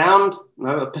consciousness around,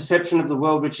 a perception of the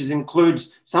world which includes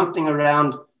something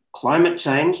around climate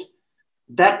change,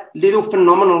 that little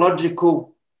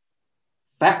phenomenological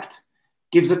fact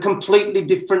gives a completely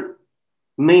different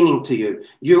meaning to you.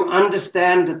 You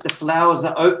understand that the flowers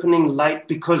are opening late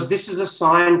because this is a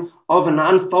sign of an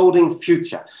unfolding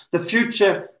future. The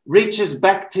future reaches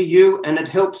back to you and it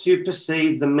helps you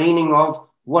perceive the meaning of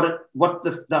what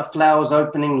the flowers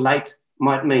opening late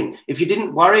might mean. If you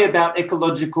didn't worry about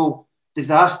ecological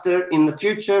disaster in the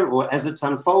future or as it's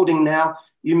unfolding now,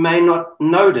 you may not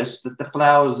notice that the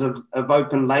flowers have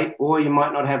opened late, or you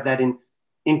might not have that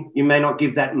you may not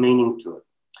give that meaning to it.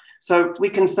 So we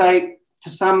can say, to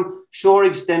some sure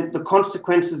extent, the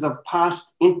consequences of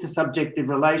past intersubjective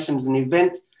relations and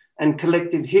event and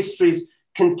collective histories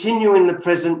continue in the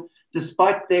present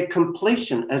despite their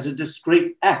completion as a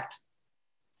discrete act.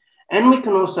 And we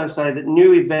can also say that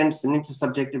new events and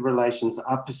intersubjective relations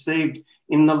are perceived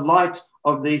in the light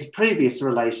of these previous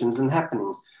relations and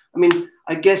happenings. I mean,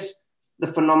 I guess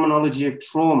the phenomenology of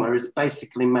trauma is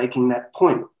basically making that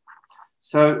point.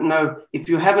 So, no, if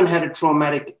you haven't had a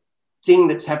traumatic thing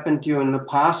that's happened to you in the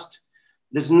past,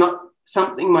 there's not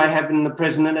something may happen in the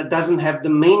present and it doesn't have the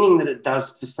meaning that it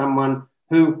does for someone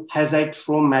who has a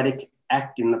traumatic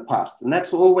act in the past. And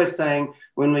that's all we're saying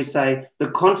when we say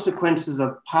the consequences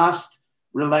of past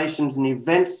relations and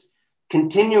events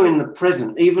continue in the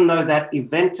present, even though that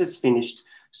event is finished,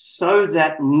 so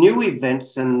that new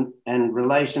events and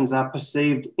relations are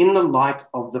perceived in the light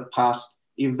of the past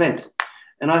event.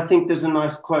 And I think there's a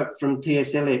nice quote from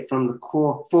T.S. Eliot from the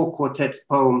Four Quartets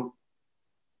poem.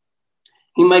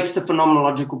 He makes the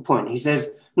phenomenological point. He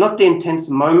says, not the intense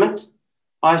moment,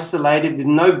 isolated with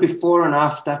no before and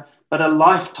after, but a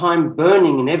lifetime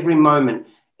burning in every moment.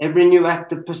 Every new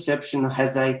act of perception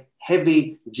has a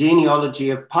heavy genealogy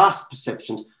of past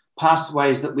perceptions, past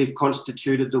ways that we've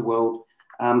constituted the world,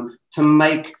 to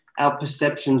make our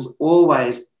perceptions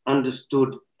always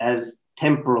understood as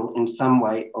temporal in some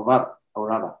way or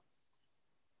other.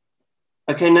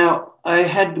 Okay, now I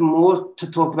had more to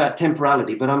talk about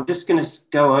temporality, but I'm just going to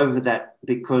go over that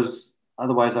because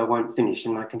otherwise I won't finish.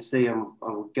 And I can see I'm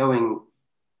going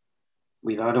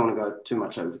with, I don't want to go too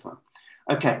much over time.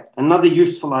 Okay, another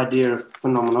useful idea of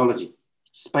phenomenology,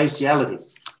 spatiality.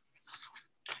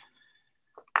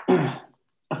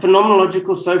 A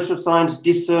phenomenological social science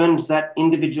discerns that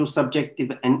individual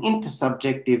subjective and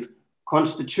intersubjective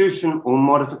constitution or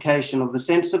modification of the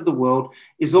sense of the world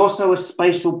is also a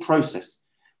spatial process.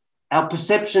 Our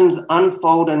perceptions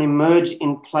unfold and emerge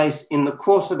in place in the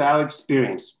course of our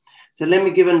experience. So let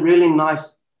me give a really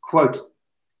nice quote.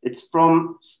 It's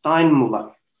from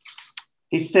Steinmuller.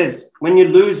 He says, when you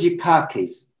lose your car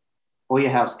keys, or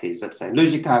your house keys, let's say,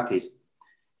 lose your car keys,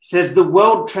 he says, the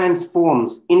world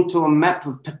transforms into a map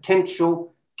of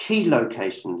potential key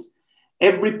locations.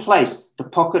 Every place, the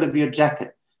pocket of your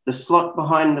jacket, the slot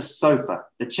behind the sofa,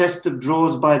 the chest of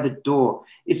drawers by the door,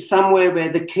 is somewhere where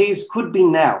the keys could be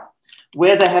now,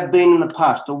 where they have been in the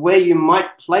past, or where you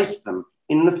might place them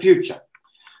in the future.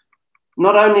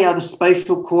 Not only are the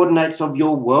spatial coordinates of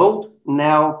your world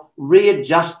now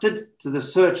readjusted to the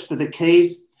search for the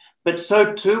keys, but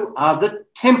so too are the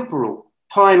temporal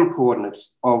time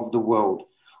coordinates of the world.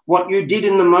 What you did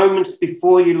in the moments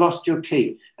before you lost your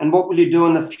key, and what will you do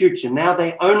in the future? Now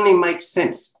they only make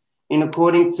sense in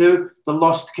according to the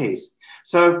lost keys.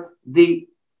 So the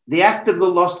act of the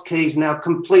lost keys now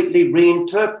completely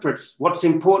reinterprets what's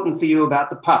important for you about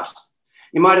the past.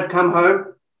 You might have come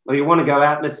home, or you want to go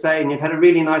out, let's say, and you've had a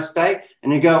really nice day,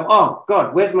 and you go, oh,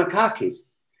 God, where's my car keys?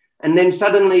 And then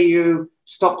suddenly you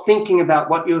stop thinking about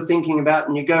what you're thinking about,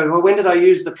 and you go, well, when did I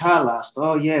use the car last?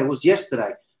 Oh, yeah, it was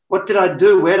yesterday. What did I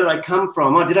do? Where did I come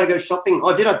from? Oh, did I go shopping?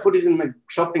 Oh, did I put it in the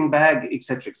shopping bag, et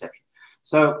cetera, et cetera.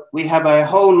 So we have a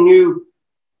whole new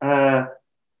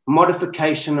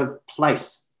modification of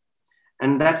place.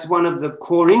 And that's one of the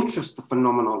core interests of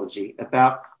phenomenology,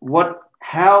 about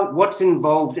what's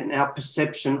involved in our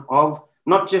perception of,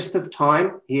 not just of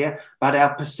time here, but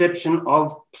our perception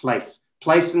of place.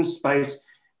 Place and space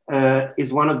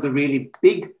is one of the really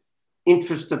big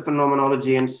interests of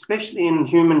phenomenology, and especially in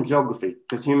human geography,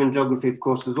 because human geography, of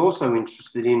course, is also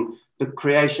interested in the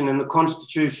creation and the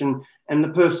constitution and the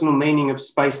personal meaning of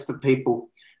space for people.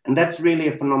 And that's really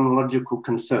a phenomenological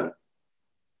concern.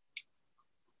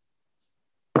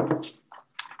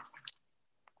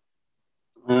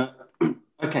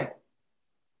 Okay.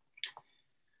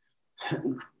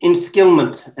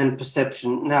 Enskillment and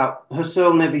perception. Now,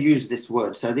 Husserl never used this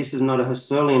word, so this is not a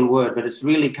Husserlian word, but it's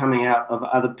really coming out of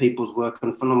other people's work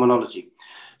on phenomenology.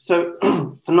 So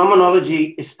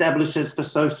phenomenology establishes for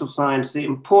social science the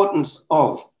importance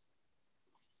of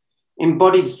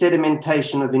embodied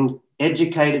sedimentation of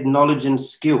educated knowledge and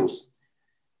skills.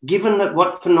 Given that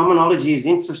what phenomenology is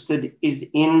interested is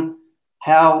in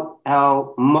how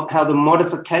the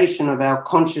modification of our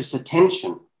conscious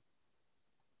attention,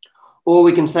 or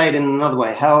we can say it in another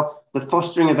way, how the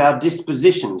fostering of our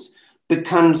dispositions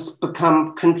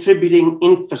become contributing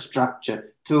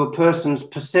infrastructure to a person's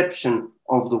perception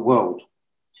of the world.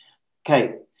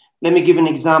 Okay, let me give an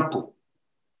example.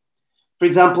 For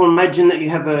example, imagine that you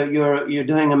have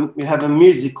a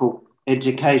musical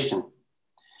education,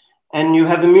 and you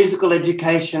have a musical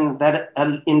education that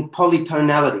in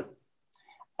polytonality,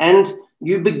 and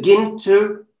you begin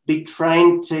to be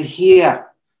trained to hear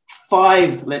 4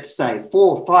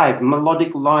 or 5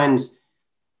 melodic lines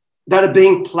that are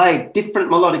being played, different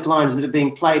melodic lines that are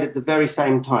being played at the very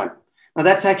same time. Now,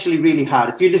 that's actually really hard.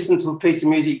 If you listen to a piece of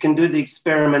music, you can do the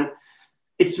experiment.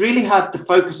 It's really hard to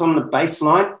focus on the bass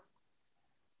line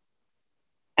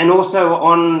and also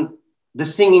on the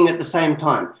singing at the same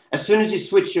time. As soon as you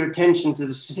switch your attention to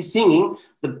the singing,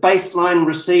 the bass line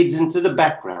recedes into the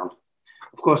background.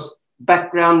 Of course,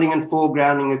 backgrounding and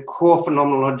foregrounding are core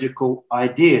phenomenological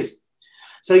ideas.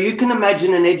 So you can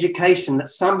imagine an education that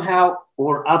somehow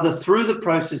or other through the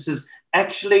processes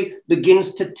actually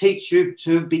begins to teach you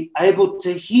to be able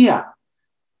to hear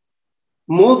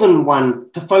more than one,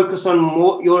 to focus on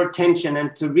more your attention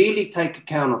and to really take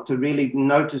account of, to really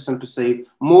notice and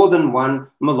perceive more than one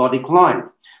melodic line.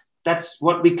 That's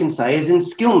what we can say is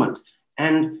enskillment.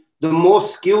 And the more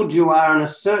skilled you are in a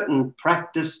certain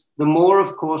practice, the more,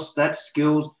 of course, that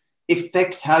skills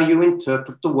affects how you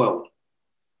interpret the world.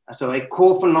 So a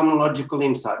core phenomenological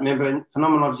insight. Remember,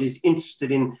 phenomenology is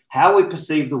interested in how we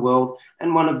perceive the world.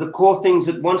 And one of the core things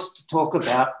it wants to talk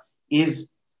about is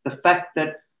the fact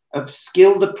that a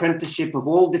skilled apprenticeship of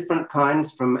all different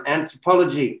kinds, from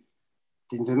anthropology,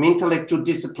 from intellectual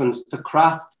disciplines to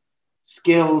craft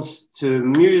skills, to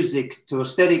music, to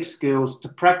aesthetic skills, to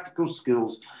practical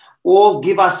skills, all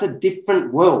give us a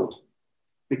different world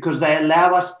because they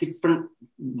allow us different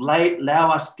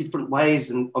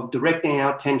ways of directing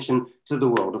our attention to the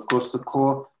world. Of course, the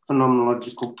core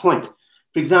phenomenological point.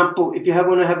 For example, if you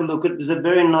want to have a look at, there's a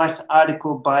very nice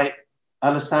article by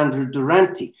Alessandro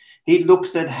Duranti. He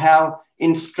looks at how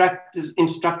instructors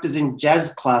in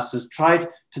jazz classes tried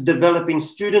to develop in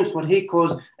students what he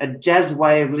calls a jazz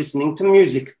way of listening to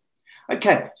music.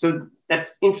 Okay, so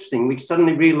that's interesting. We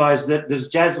suddenly realize that there's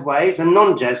jazz ways and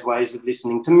non-jazz ways of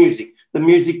listening to music. The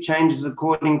music changes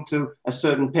according to a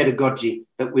certain pedagogy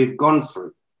that we've gone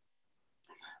through.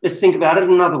 Let's think about it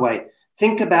another way.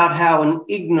 Think about how an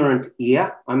ignorant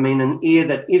ear, an ear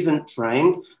that isn't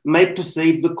trained, may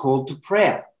perceive the call to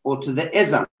prayer or to the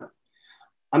ezan.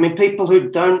 People who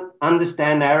don't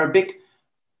understand Arabic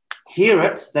hear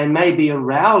it. They may be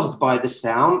aroused by the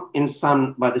sound in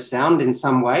some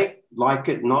way, like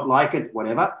it, not like it,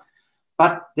 whatever.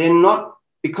 But they're not,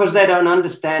 because they don't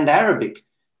understand Arabic,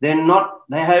 they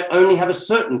only have a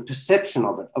certain perception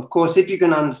of it. Of course, if you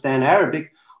can understand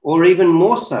Arabic, or even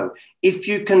more so, if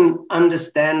you can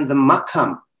understand the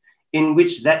makham in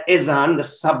which that ezan, the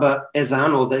sabah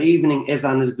ezan or the evening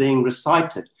ezan is being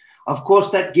recited, of course,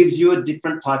 that gives you a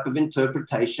different type of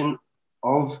interpretation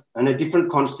of and a different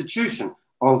constitution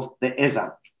of the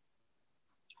ezan.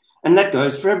 And that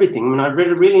goes for everything. I read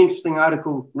a really interesting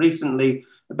article recently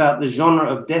about the genre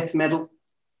of death metal.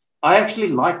 I actually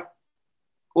like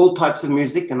all types of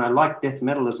music, and I like death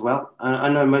metal as well. I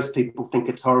know most people think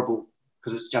it's horrible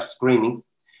because it's just screaming.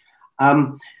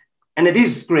 And it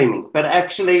is screaming, but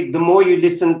actually the more you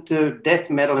listen to death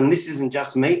metal, and this isn't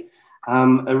just me,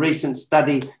 a recent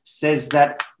study says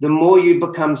that the more you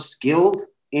become skilled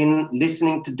in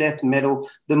listening to death metal,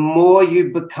 the more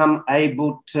you become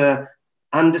able to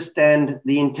understand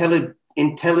the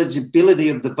intelligibility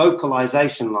of the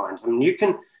vocalization lines. You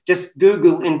can just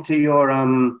Google into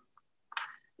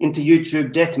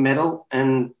YouTube death metal,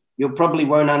 and you probably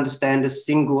won't understand a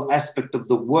single aspect of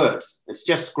the words. It's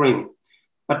just screaming.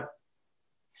 But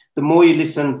the more you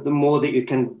listen, the more that you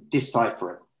can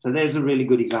decipher it. So there's a really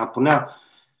good example. Now,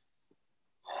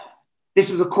 this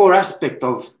is a core aspect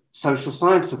of social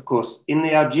science, of course. In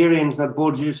the Algerians,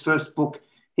 Bourdieu's first book,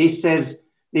 he says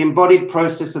the embodied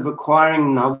process of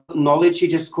acquiring knowledge, he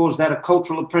just calls that a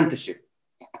cultural apprenticeship.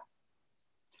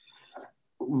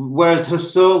 Whereas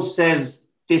Husserl says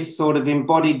this sort of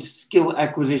embodied skill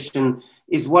acquisition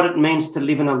is what it means to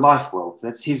live in a life world.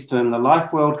 That's his term, the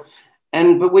life world.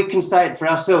 But we can say it for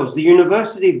ourselves. The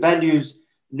university values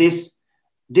this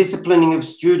disciplining of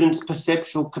students'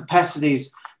 perceptual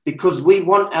capacities because we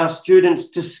want our students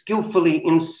to skillfully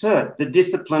insert the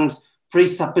discipline's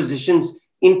presuppositions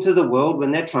into the world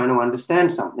when they're trying to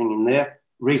understand something in their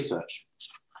research.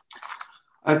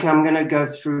 Okay, I'm going to go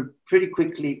through pretty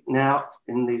quickly now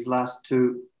in these last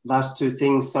two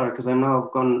things. Sorry, because I know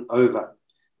I've gone over.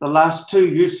 The last two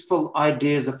useful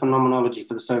ideas of phenomenology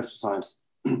for the social science.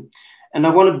 And I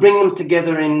want to bring them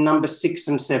together in number 6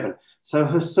 and 7. So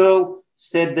Husserl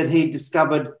said that he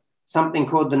discovered something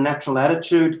called the natural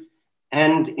attitude.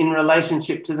 And in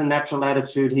relationship to the natural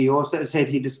attitude, he also said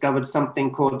he discovered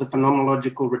something called the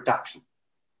phenomenological reduction.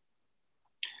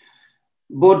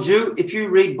 Bourdieu, if you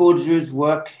read Bourdieu's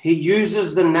work, he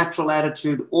uses the natural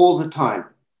attitude all the time.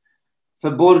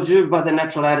 For Bourdieu, by the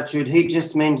natural attitude, he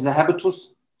just means the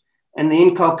habitus and the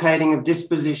inculcating of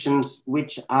dispositions,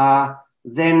 which are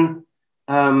then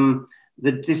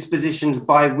the dispositions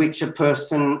by which a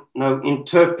person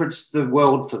interprets the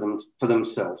world for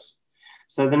themselves.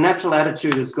 So the natural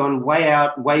attitude has gone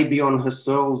way beyond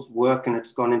Husserl's work, and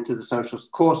it's gone into the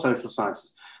core social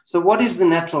sciences. So what is the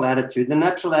natural attitude? The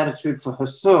natural attitude for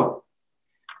Husserl,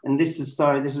 and this is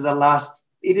the last,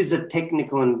 it is a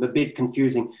technical and a bit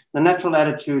confusing. The natural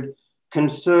attitude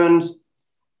concerns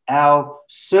our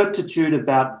certitude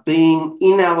about being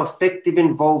in our effective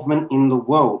involvement in the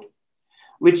world,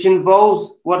 which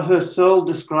involves what Husserl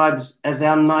describes as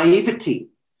our naivety,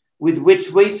 with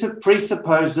which we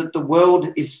presuppose that the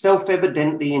world is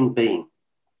self-evidently in being,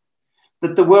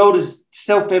 that the world is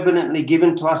self-evidently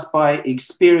given to us by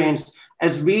experience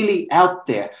as really out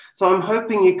there. So I'm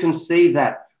hoping you can see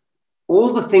that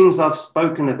all the things I've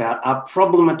spoken about are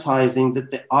problematizing that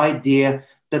the idea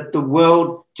that the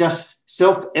world just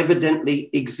self-evidently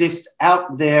exists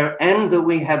out there and that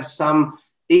we have some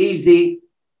easy,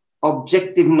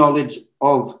 objective knowledge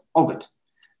of it.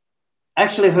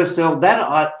 Actually,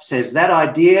 Husserl says that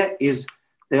idea is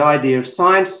the idea of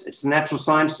science, it's the natural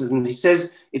sciences, and he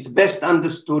says it's best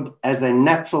understood as a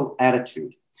natural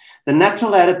attitude. The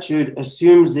natural attitude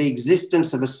assumes the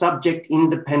existence of a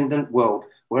subject-independent world,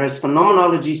 whereas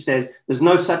phenomenology says there's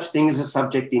no such thing as a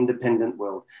subject-independent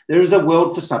world. There is a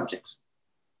world for subjects.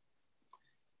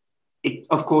 It,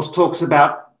 of course, talks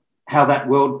about how that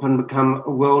world can become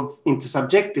a world,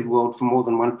 intersubjective world for more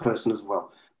than one person as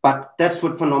well. But that's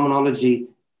what phenomenology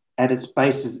at its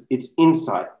basis, its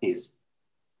insight is.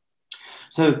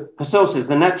 So Husserl says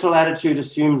the natural attitude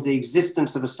assumes the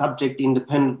existence of a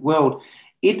subject-independent world.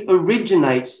 It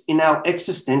originates in our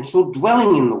existential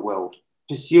dwelling in the world,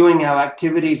 pursuing our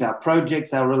activities, our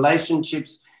projects, our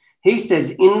relationships. He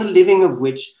says in the living of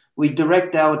which we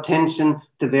direct our attention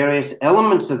to various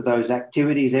elements of those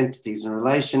activities, entities, and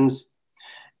relations.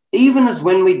 Even as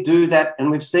when we do that,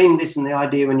 and we've seen this in the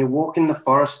idea when you walk in the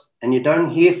forest and you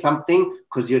don't hear something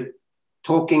because you're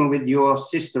talking with your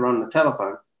sister on the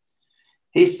telephone,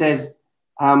 he says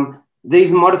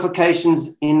these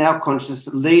modifications in our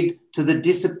consciousness lead to the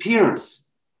disappearance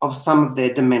of some of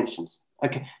their dimensions.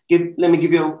 Okay, let me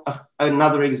give you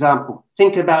another example.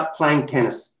 Think about playing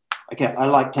tennis. Okay, I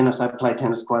like tennis. I play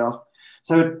tennis quite often.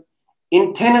 So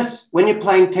in tennis, when you're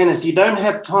playing tennis, you don't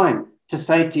have time to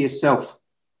say to yourself,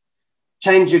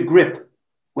 change your grip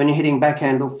when you're hitting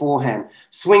backhand or forehand.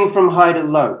 Swing from high to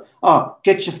low. Oh,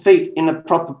 get your feet in a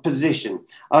proper position.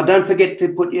 Oh, don't forget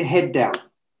to put your head down.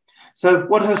 So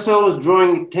what Husserl is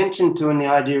drawing attention to in the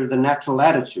idea of the natural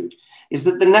attitude is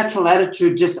that the natural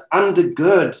attitude just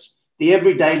undergirds the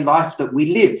everyday life that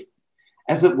we live,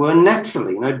 as it were,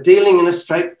 naturally, dealing in a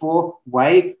straightforward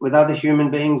way with other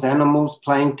human beings, animals,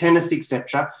 playing tennis,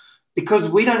 etc., because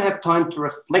we don't have time to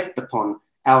reflect upon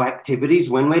our activities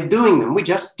when we're doing them. We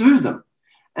just do them.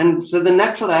 And so the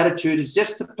natural attitude is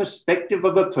just the perspective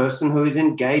of a person who is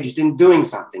engaged in doing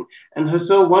something. And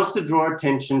Husserl wants to draw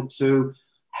attention to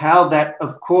how that,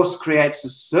 of course, creates a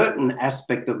certain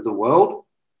aspect of the world.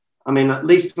 I mean, at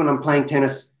least when I'm playing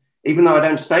tennis, even though I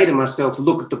don't say to myself,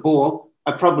 look at the ball,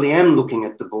 I probably am looking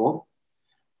at the ball.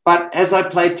 But as I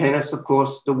play tennis, of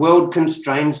course, the world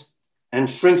constrains and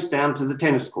shrinks down to the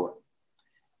tennis court.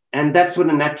 And that's what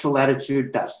a natural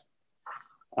attitude does.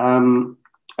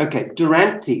 Okay,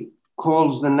 Duranty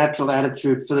calls the natural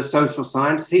attitude for the social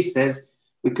science. He says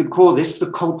we could call this the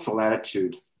cultural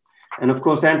attitude. And of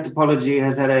course, anthropology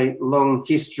has had a long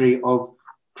history of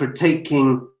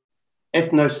critiquing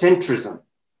ethnocentrism,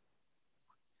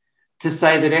 to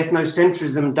say that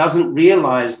ethnocentrism doesn't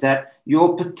realize that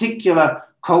your particular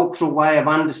cultural way of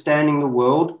understanding the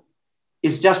world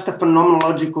is just a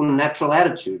phenomenological natural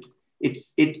attitude.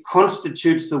 It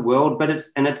constitutes the world, but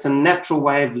it's a natural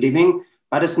way of living,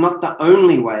 but it's not the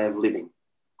only way of living,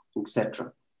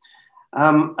 etc.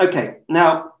 Okay,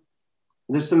 now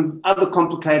there's some other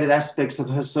complicated aspects of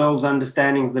Husserl's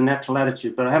understanding of the natural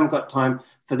attitude, but I haven't got time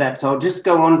for that. So I'll just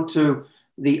go on to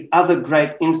the other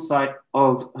great insight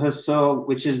of Husserl,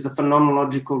 which is the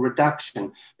phenomenological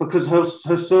reduction, because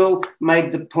Husserl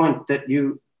made the point that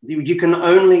you can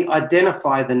only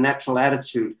identify the natural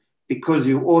attitude because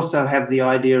you also have the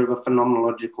idea of a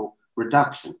phenomenological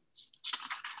reduction.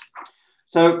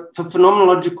 So for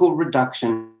phenomenological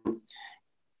reduction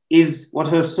is what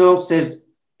Husserl says,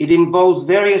 it involves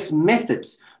various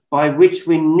methods by which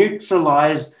we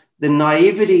neutralize the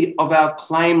naivety of our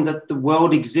claim that the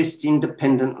world exists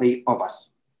independently of us.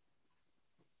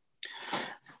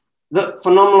 The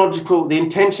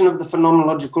intention of the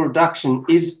phenomenological reduction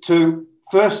is to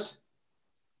first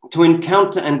to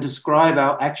encounter and describe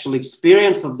our actual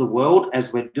experience of the world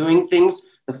as we're doing things,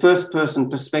 the first person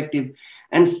perspective,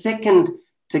 and second,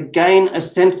 to gain a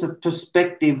sense of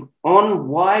perspective on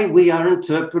why we are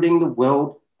interpreting the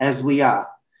world as we are.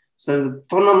 So the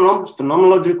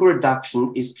phenomenological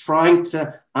reduction is trying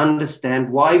to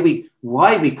understand why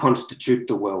we constitute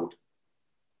the world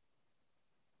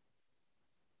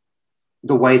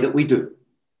the way that we do.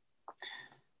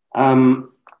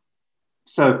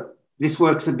 So this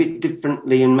works a bit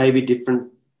differently in maybe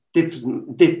different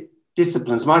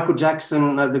disciplines. Michael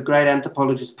Jackson, the great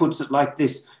anthropologist, puts it like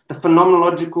this: the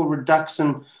phenomenological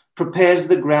reduction prepares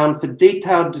the ground for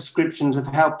detailed descriptions of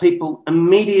how people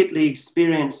immediately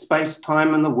experience space,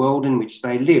 time, and the world in which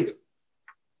they live.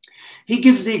 He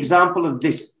gives the example of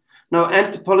this. Now,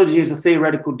 anthropology is a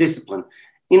theoretical discipline.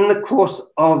 In the course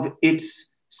of its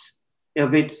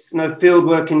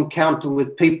fieldwork encounter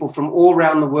with people from all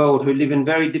around the world who live in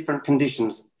very different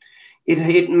conditions,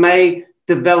 it may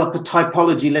develop a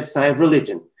typology, let's say, of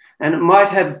religion, and it might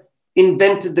have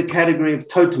invented the category of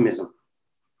totemism.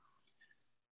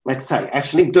 Let's say,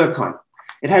 actually, Durkheim.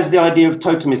 It has the idea of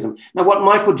totemism. Now, what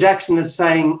Michael Jackson is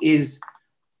saying is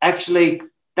actually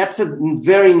that's a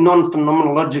very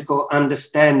non-phenomenological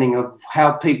understanding of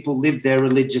how people live their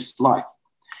religious life.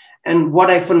 And what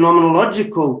a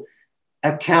phenomenological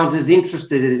account is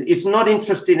interested in, it's not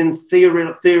interested in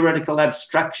theoretical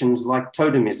abstractions like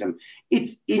totemism.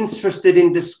 It's interested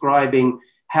in describing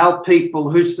how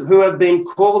people who have been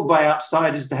called by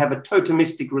outsiders to have a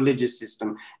totemistic religious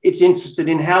system, it's interested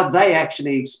in how they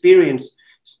actually experience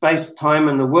space, time,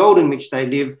 and the world in which they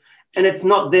live. And it's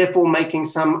not therefore making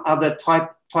some other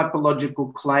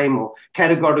typological claim or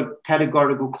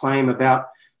categorical claim about,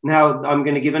 now I'm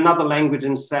going to give another language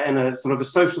and say, in a sort of a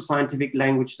social scientific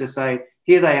language, to say,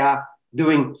 here they are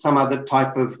doing some other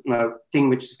type of thing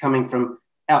which is coming from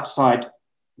outside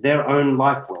their own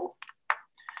life world.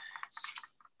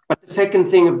 But the second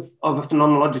thing of a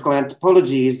phenomenological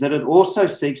anthropology is that it also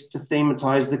seeks to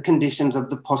thematize the conditions of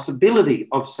the possibility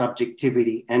of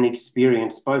subjectivity and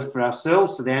experience, both for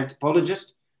ourselves, for the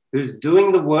anthropologist who's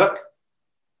doing the work,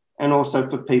 and also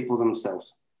for people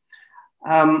themselves.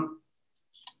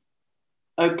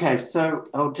 Okay, so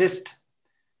I'll just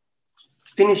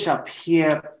finish up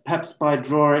here, perhaps by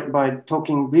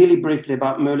talking really briefly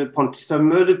about Merleau-Ponty. So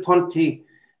Merleau-Ponty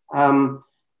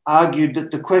argued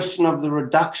that the question of the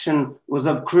reduction was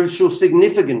of crucial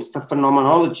significance for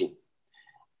phenomenology.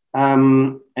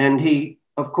 And he,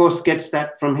 of course, gets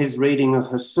that from his reading of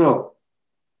Husserl.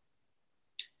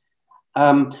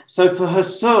 So for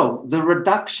Husserl, the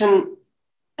reduction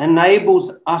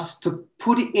enables us to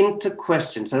put into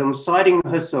question, so I'm citing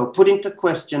Husserl, put into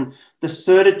question the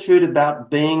certitude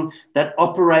about being that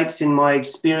operates in my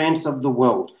experience of the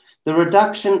world. The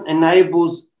reduction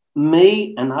enables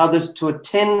me and others to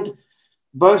attend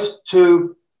both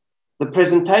to the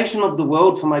presentation of the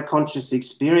world for my conscious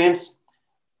experience,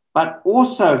 but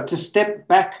also to step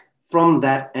back from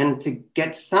that and to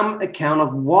get some account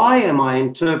of why am I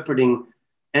interpreting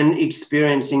and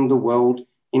experiencing the world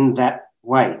in that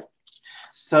way.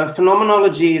 So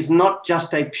phenomenology is not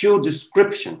just a pure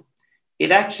description.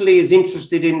 It actually is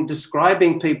interested in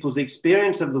describing people's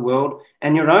experience of the world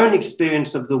and your own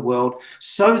experience of the world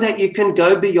so that you can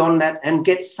go beyond that and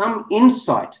get some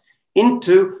insight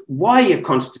into why you're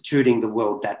constituting the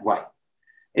world that way.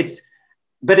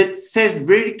 But it says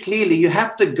very clearly you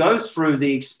have to go through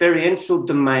the experiential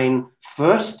domain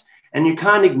first, and you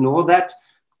can't ignore that.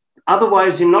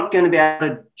 Otherwise, you're not going to be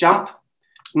able to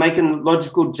make a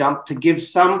logical jump to give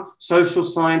some social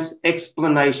science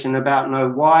explanation about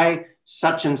why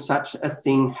such and such a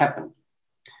thing happened.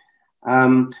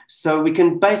 So we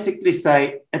can basically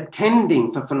say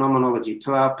attending for phenomenology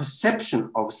to our perception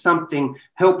of something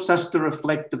helps us to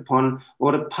reflect upon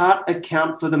or to part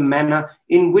account for the manner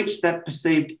in which that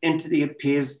perceived entity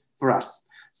appears for us.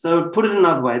 So put it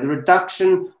another way, the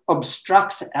reduction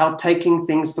obstructs our taking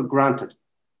things for granted.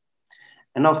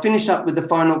 And I'll finish up with the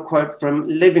final quote from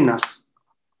Levinas.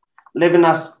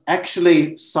 Levinas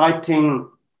actually citing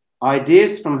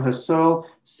ideas from Husserl,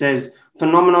 says,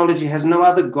 phenomenology has no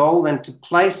other goal than to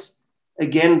place,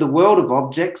 again, the world of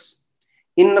objects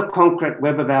in the concrete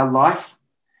web of our life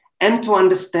and to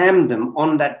understand them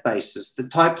on that basis, the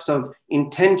types of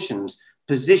intentions,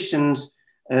 positions,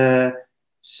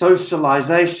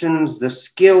 socializations, the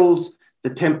skills, the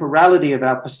temporality of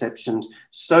our perceptions,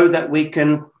 so that we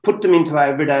can put them into our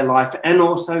everyday life and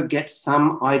also get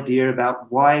some idea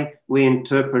about why we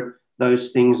interpret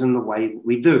those things in the way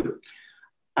we do.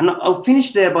 And I'll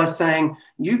finish there by saying,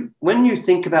 when you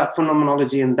think about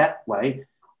phenomenology in that way,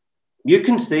 you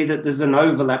can see that there's an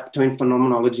overlap between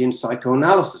phenomenology and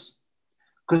psychoanalysis.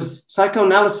 Because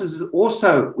psychoanalysis is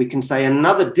also, we can say,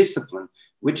 another discipline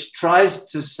which tries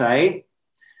to say,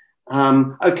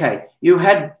 okay, you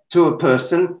had to a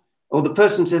person, or the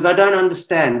person says, I don't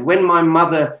understand. When my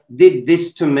mother did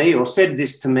this to me or said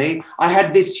this to me, I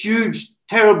had this huge,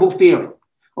 terrible feeling,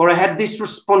 or I had this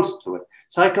response to it.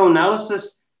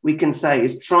 Psychoanalysis, we can say,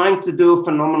 is trying to do a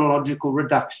phenomenological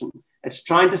reduction. It's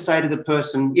trying to say to the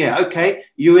person, yeah, okay,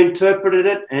 you interpreted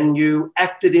it and you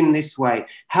acted in this way.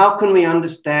 How can we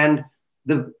understand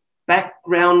the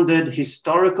backgrounded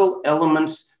historical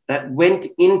elements that went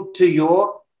into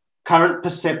your current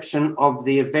perception of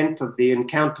the event of the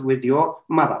encounter with your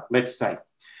mother, let's say.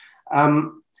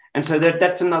 And so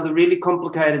that's another really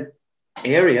complicated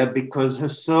area, because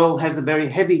Husserl has a very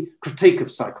heavy critique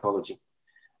of psychology.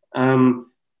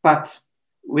 But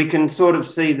we can sort of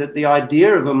see that the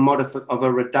idea of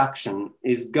a reduction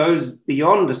goes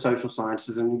beyond the social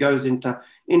sciences and goes into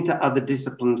other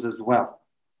disciplines as well.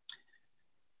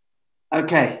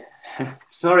 Okay,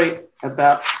 sorry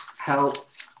about how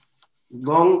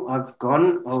long I've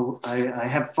gone. I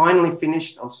have finally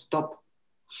finished. I'll stop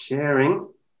sharing.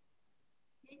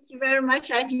 Thank you very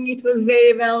much. I think it was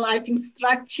very well,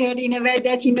 structured in a way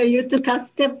that, you took us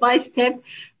step by step.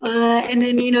 And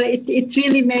then, it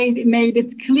really made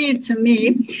it clear to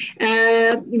me.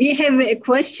 We have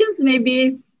questions,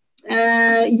 maybe.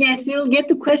 Yes, we'll get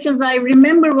to questions. I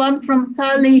remember one from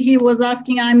Sally. He was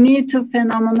asking, I'm new to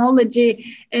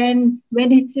phenomenology, and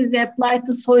when it is applied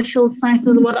to social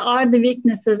sciences, what are the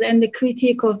weaknesses and the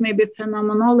critique of maybe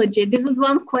phenomenology? This is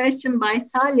one question by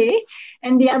Sally,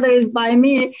 and the other is by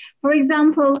me. For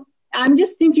example, I'm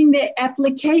just thinking the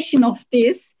application of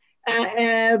this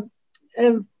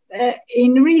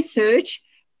in research.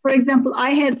 For example,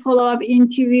 I had follow-up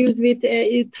interviews with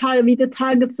the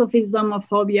targets of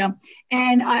Islamophobia,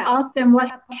 and I asked them what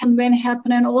happened, when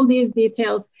happened, and all these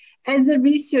details. As a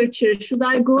researcher, should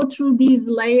I go through these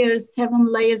layers, 7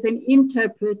 layers, and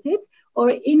interpret it?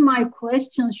 Or in my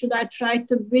questions, should I try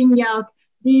to bring out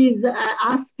these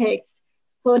aspects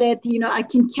so that, I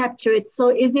can capture it? So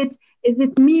is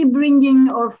it me bringing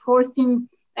or forcing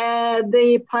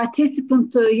the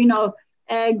participant to,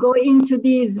 go into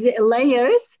these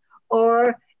layers,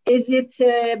 or is it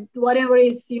whatever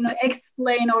is,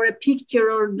 explain, or a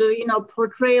picture, or the,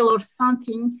 portrayal or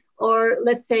something, or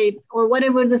let's say, or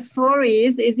whatever the story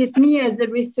is it me as a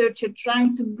researcher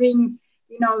trying to bring,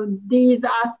 these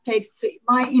aspects to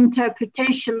my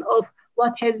interpretation of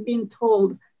what has been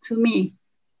told to me?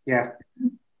 Yeah.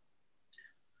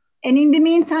 And in the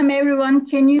meantime, everyone,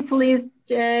 can you please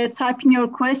type in your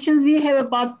questions? We have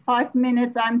about 5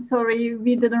 minutes. I'm sorry,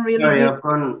 we didn't really. Sorry, I've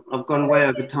gone way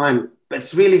over time. But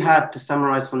it's really hard to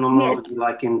summarize phenomenology,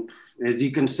 yes. As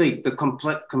you can see, the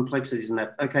complexities in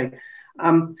that. Okay,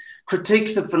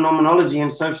 critiques of phenomenology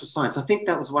and social science. I think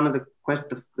that was one of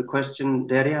the question,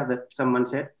 Daria, that someone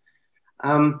said.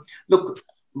 Look,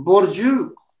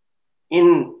 Bourdieu,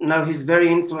 in his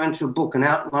very influential book, An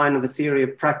Outline of a Theory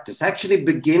of Practice, actually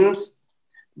begins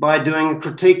by doing a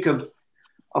critique of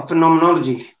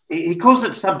phenomenology. He calls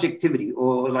it subjectivity,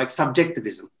 or like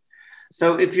subjectivism.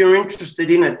 So if you're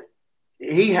interested in it,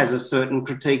 he has a certain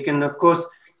critique. And of course,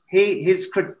 his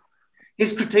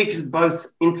critique is both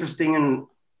interesting and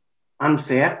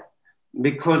unfair,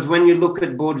 because when you look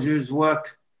at Bourdieu's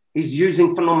work, he's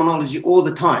using phenomenology all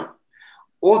the time.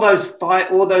 All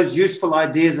those useful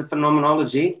ideas of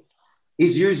phenomenology,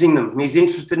 he's using them. He's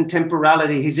interested in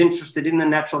temporality. He's interested in the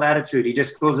natural attitude. He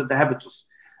just calls it the habitus.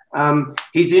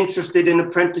 He's interested in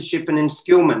apprenticeship and in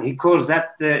skillment. He calls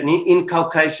that the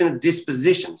inculcation of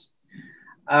dispositions.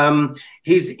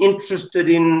 He's interested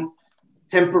in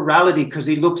temporality because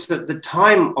he looks at the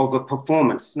time of a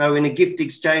performance. Now, in a gift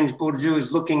exchange, Bourdieu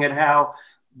is looking at how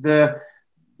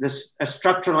a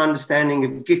structural understanding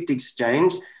of gift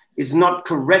exchange is not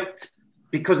correct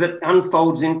because it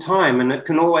unfolds in time and it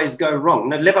can always go wrong.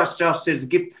 Now, Levi-Strauss says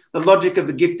the logic of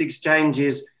a gift exchange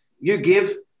is you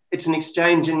give, it's an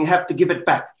exchange, and you have to give it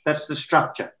back. That's the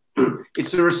structure.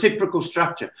 It's a reciprocal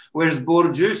structure. Whereas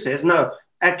Bourdieu says, no,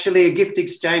 actually a gift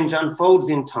exchange unfolds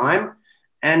in time,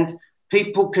 and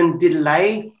people can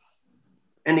delay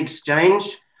an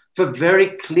exchange for very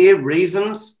clear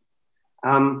reasons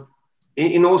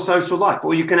in all social life,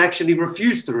 or you can actually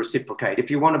refuse to reciprocate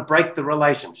if you want to break the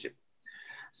relationship.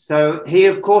 So he,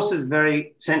 of course, is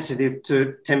very sensitive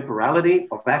to temporality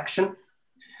of action.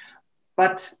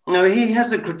 But no, he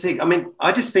has a critique. I mean,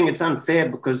 I just think it's unfair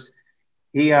because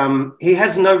he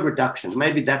has no reduction.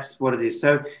 Maybe that's what it is.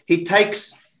 So he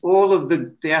takes all of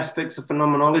the aspects of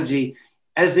phenomenology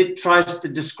as it tries to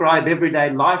describe everyday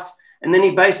life, and then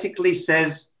he basically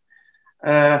says,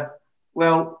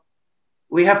 well,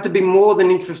 we have to be more than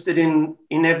interested in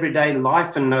everyday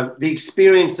life and the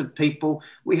experience of people.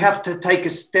 We have to take a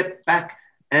step back,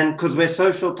 and because we're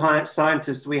social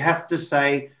scientists, we have to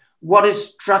say, what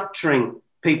is structuring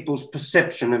people's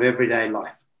perception of everyday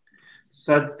life?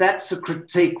 So that's a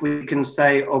critique we can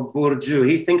say of Bourdieu.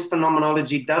 He thinks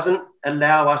phenomenology doesn't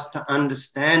allow us to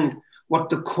understand what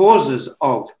the causes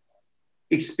of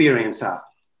experience are.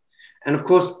 And of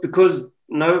course, because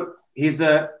he's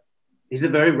a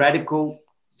very radical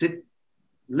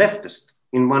leftist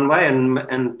in one way,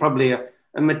 and probably a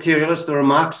materialist or a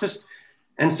Marxist.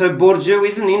 And so Bourdieu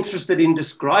isn't interested in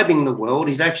describing the world.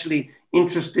 He's actually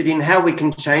interested in how we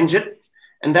can change it.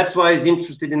 And that's why he's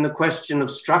interested in the question of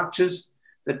structures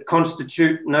that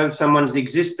constitute someone's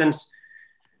existence,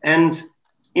 and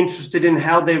interested in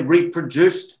how they're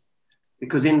reproduced,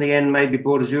 because in the end, maybe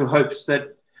Bourdieu hopes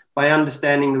that by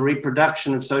understanding the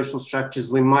reproduction of social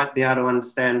structures, we might be able to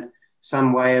understand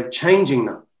some way of changing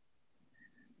them.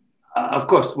 Of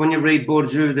course, when you read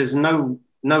Bourdieu, there's no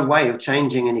way of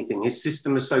changing anything. His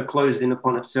system is so closed in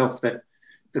upon itself that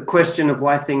the question of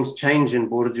why things change in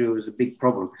Bourdieu is a big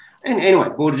problem. And anyway,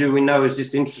 Bourdieu, we know, is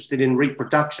just interested in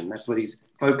reproduction. That's what he's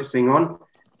focusing on.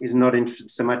 He's not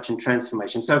interested so much in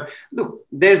transformation. So, look,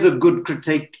 there's a good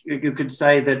critique, you could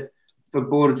say, that for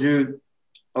Bourdieu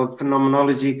of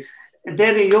phenomenology.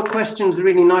 Debbie, your question's a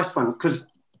really nice one, because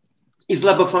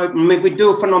Islamophobia, I mean, we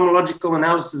do a phenomenological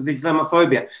analysis of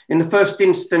Islamophobia. In the first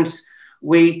instance,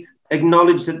 we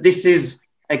acknowledge that this is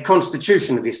a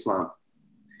constitution of Islam.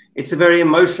 It's a very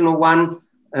emotional one,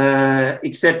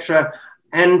 etc.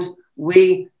 And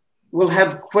we will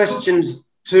have questions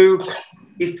to,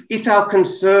 if our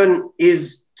concern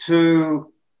is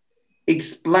to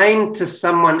explain to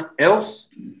someone else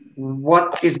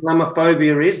what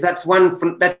Islamophobia is, that's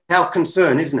our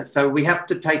concern, isn't it? So we have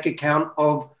to take account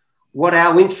of what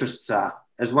our interests are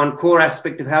as one core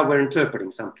aspect of how we're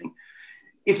interpreting something.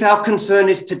 If our concern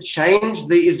is to change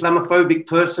the Islamophobic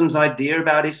person's idea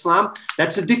about Islam,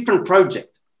 that's a different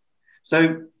project.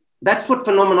 So that's what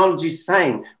phenomenology is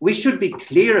saying. We should be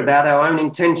clear about our own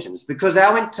intentions, because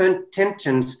our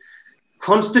intentions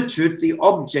constitute the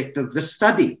object of the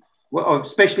study,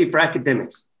 especially for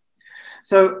academics.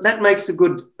 So that makes a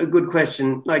good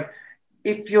question. Like,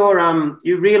 if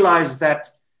you realize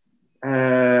that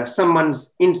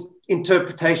someone's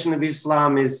interpretation of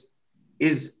Islam is,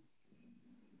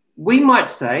 we might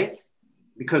say,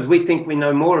 because we think we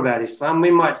know more about Islam,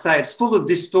 we might say it's full of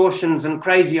distortions and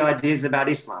crazy ideas about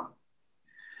Islam.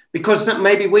 Because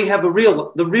maybe we have the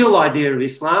real idea of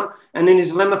Islam, and an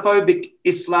Islamophobic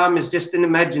Islam is just an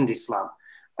imagined Islam.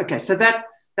 Okay, so that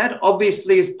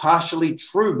obviously is partially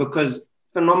true, because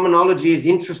phenomenology is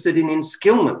interested in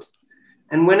inskillment.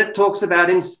 And when it talks about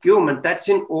inskillment, that's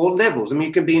in all levels. I mean,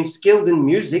 you can be inskilled in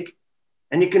music,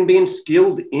 and you can be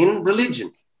inskilled in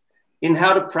religion, in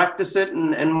how to practice it,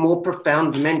 and more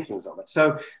profound dimensions of it.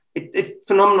 So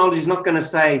phenomenology is not going to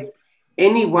say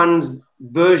anyone's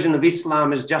version of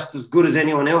Islam is just as good as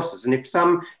anyone else's. And if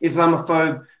some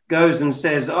Islamophobe goes and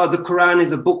says, oh, the Quran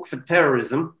is a book for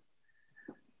terrorism,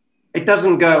 it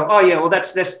doesn't go, oh, yeah, well,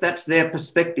 that's their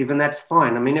perspective, and that's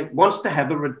fine. I mean, it wants to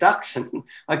have a reduction.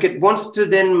 Like, it wants to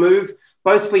then move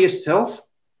both for yourself,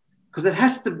 because it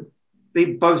has to be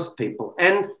both people,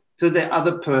 and to the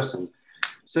other person.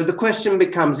 So the question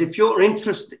becomes, if your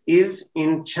interest is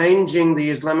in changing the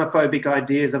Islamophobic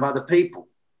ideas of other people,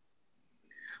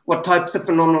 what types of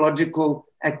phenomenological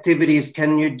activities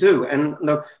can you do? And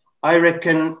look, I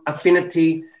reckon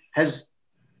Affinity has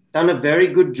done a very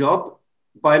good job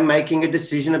by making a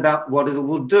decision about what it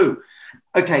will do.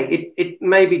 Okay, it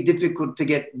may be difficult to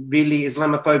get really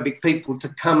Islamophobic people to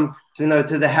come to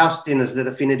the house dinners that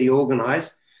Affinity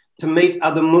organise, to meet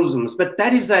other Muslims, but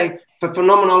that is for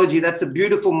phenomenology, that's a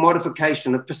beautiful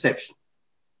modification of perception,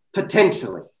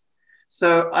 potentially.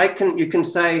 So you can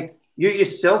say you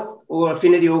yourself or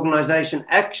Affinity organisation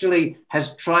actually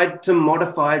has tried to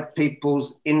modify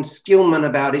people's inskillment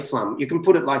about Islam. You can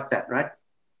put it like that, right?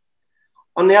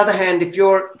 On the other hand, if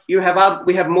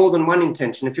we have more than one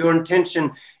intention. If your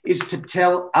intention is to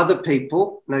tell other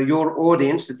people, your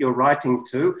audience that you're writing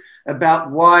to, about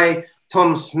why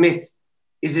Tom Smith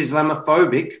is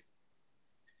Islamophobic,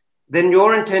 then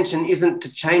your intention isn't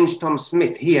to change Tom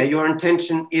Smith here. Your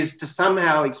intention is to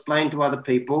somehow explain to other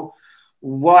people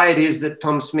why it is that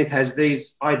Tom Smith has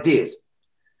these ideas.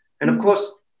 And of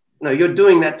course, you're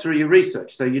doing that through your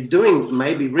research. So you're doing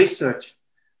maybe research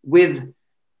with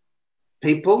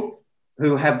people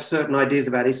who have certain ideas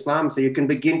about Islam, so you can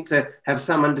begin to have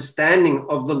some understanding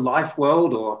of the life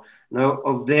world, or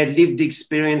of their lived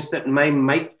experience that may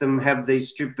make them have these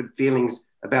stupid feelings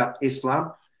about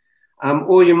Islam.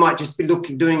 Or you might just be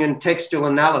doing a textual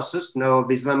analysis of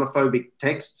Islamophobic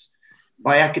texts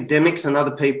by academics and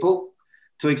other people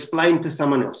to explain to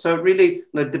someone else. So it really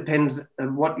depends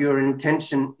on what your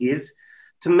intention is.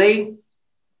 To me,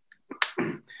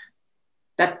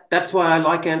 that's why I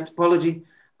like anthropology.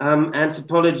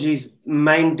 Anthropology's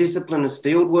main discipline is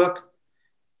fieldwork.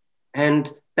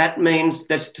 And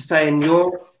that's to say, in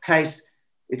your case,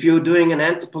 if you're doing an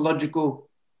anthropological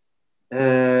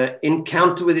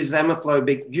encounter with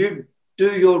Islamophobic, you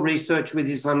do your research with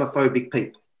Islamophobic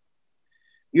people.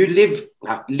 You live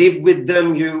with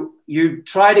them. You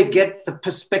try to get the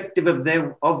perspective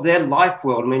of their life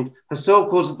world. I mean, Husserl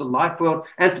calls it the life world.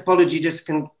 Anthropology just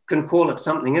can call it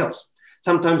something else.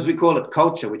 Sometimes we call it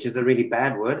culture, which is a really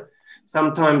bad word.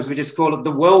 Sometimes we just call it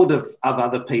the world of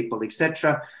other people,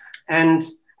 etc. And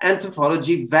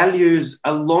anthropology values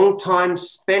a long time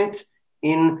spent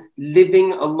in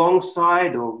living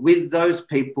alongside or with those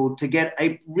people to get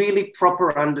a really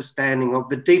proper understanding of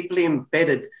the deeply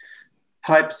embedded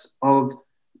types of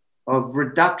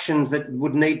reductions that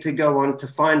would need to go on to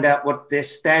find out what their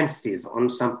stance is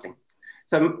on something.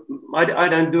 So I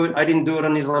didn't do it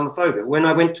on Islamophobia. When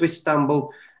I went to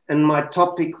Istanbul and my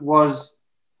topic was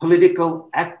political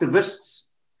activists,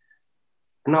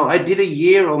 I did a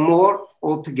year or more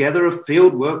altogether of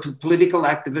field work with political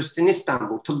activists in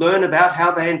Istanbul to learn about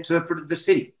how they interpreted the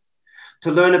city,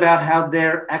 to learn about how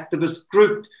their activist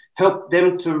group helped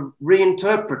them to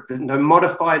reinterpret and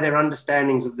modify their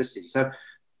understandings of the city. So,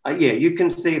 you can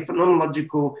see a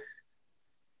phenomenological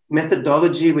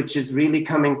methodology, which is really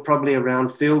coming probably around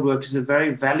fieldwork, is a very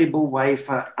valuable way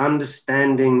for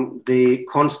understanding the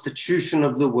constitution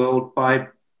of the world by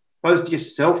both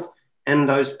yourself and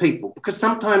those people. Because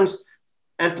sometimes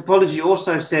anthropology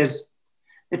also says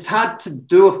it's hard to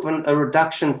do a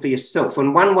reduction for yourself.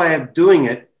 And one way of doing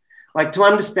it, like to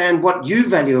understand what you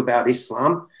value about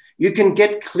Islam, you can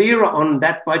get clearer on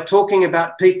that by talking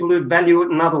about people who value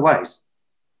it in other ways.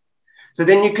 So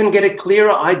then you can get a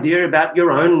clearer idea about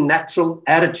your own natural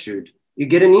attitude. You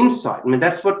get an insight. I mean,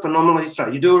 that's what phenomenology is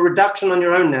trying. You do a reduction on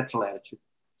your own natural attitude.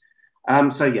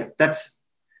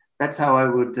 That's how I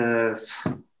would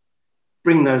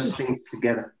bring those things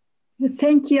together.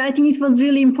 Thank you. I think it was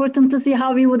really important to see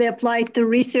how we would apply it to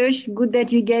research. Good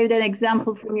that you gave that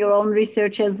example from your own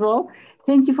research as well.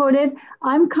 Thank you for that.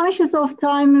 I'm conscious of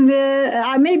time.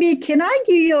 Maybe can I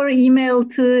give your email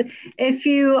to a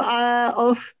few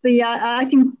of the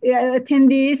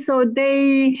attendees, so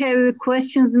they have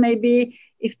questions, maybe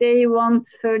if they want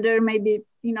further, maybe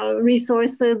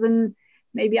resources and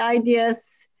maybe ideas,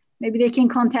 maybe they can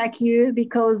contact you,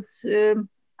 because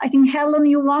I think Helen,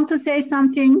 you want to say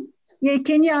something? Yeah,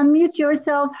 can you unmute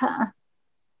yourself?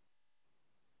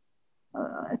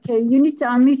 Okay, you need to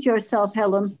unmute yourself,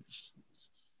 Helen.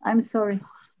 I'm sorry.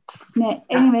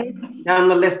 Anyway. Down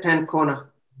the left-hand corner.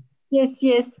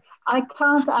 Yes. I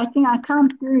think I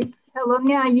can't do it. Helen,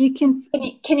 yeah, you can.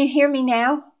 Can you hear me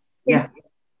now? Yeah.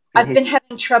 I've been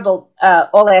having trouble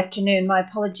all afternoon. My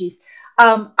apologies.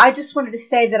 I just wanted to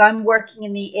say that I'm working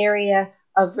in the area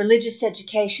of religious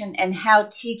education and how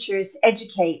teachers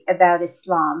educate about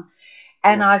Islam.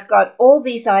 And I've got all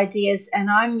these ideas, and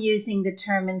I'm using the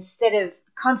term, instead of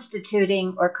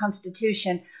constituting or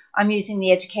constitution, I'm using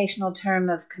the educational term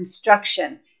of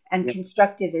construction and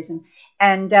constructivism.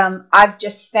 And I've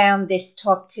just found this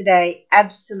talk today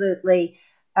absolutely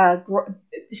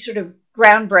sort of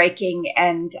groundbreaking,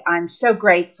 and I'm so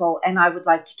grateful, and I would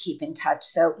like to keep in touch.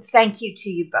 So thank you to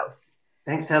you both.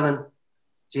 Thanks, Helen.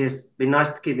 Cheers. Be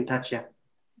nice to keep in touch, yeah.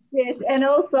 Yes, and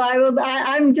also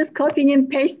I'm just copying and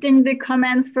pasting the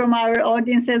comments from our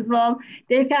audience as well.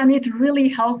 They found it really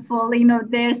helpful.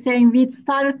 They're saying we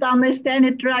started to understand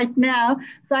it right now.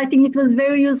 So I think it was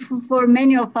very useful for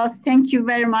many of us. Thank you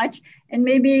very much. And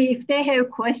maybe if they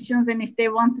have questions and if they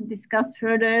want to discuss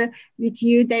further with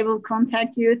you, they will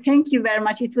contact you. Thank you very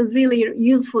much. It was really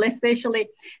useful, especially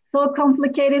so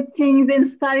complicated things and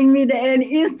starting with an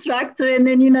instructor and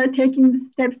then, taking the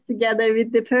steps together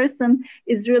with the person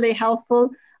is really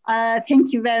helpful.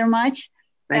 Thank you very much.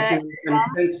 Thank you.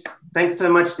 And thanks so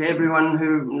much to everyone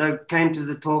who came to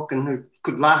the talk and who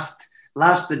could last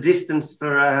the distance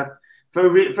for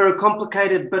a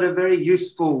complicated but a very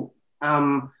useful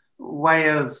way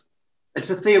of,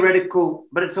 it's a theoretical,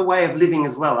 but it's a way of living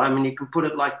as well. I mean, you can put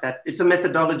it like that. It's a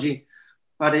methodology,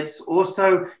 but it's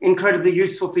also incredibly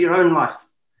useful for your own life,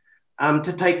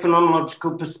 to take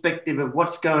phenomenological perspective of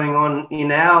what's going on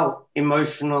in our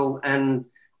emotional and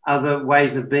other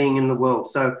ways of being in the world.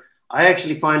 So I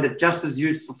actually find it just as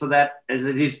useful for that as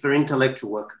it is for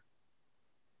intellectual work.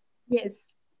 Yes.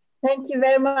 Thank you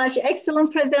very much.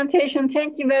 Excellent presentation.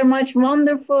 Thank you very much.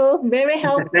 Wonderful. Very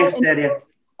helpful. Thanks, Nadia.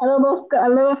 A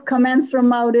lot of comments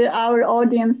from our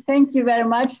audience. Thank you very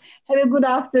much. Have a good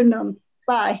afternoon.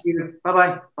 Bye.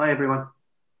 Bye-bye. Bye, everyone.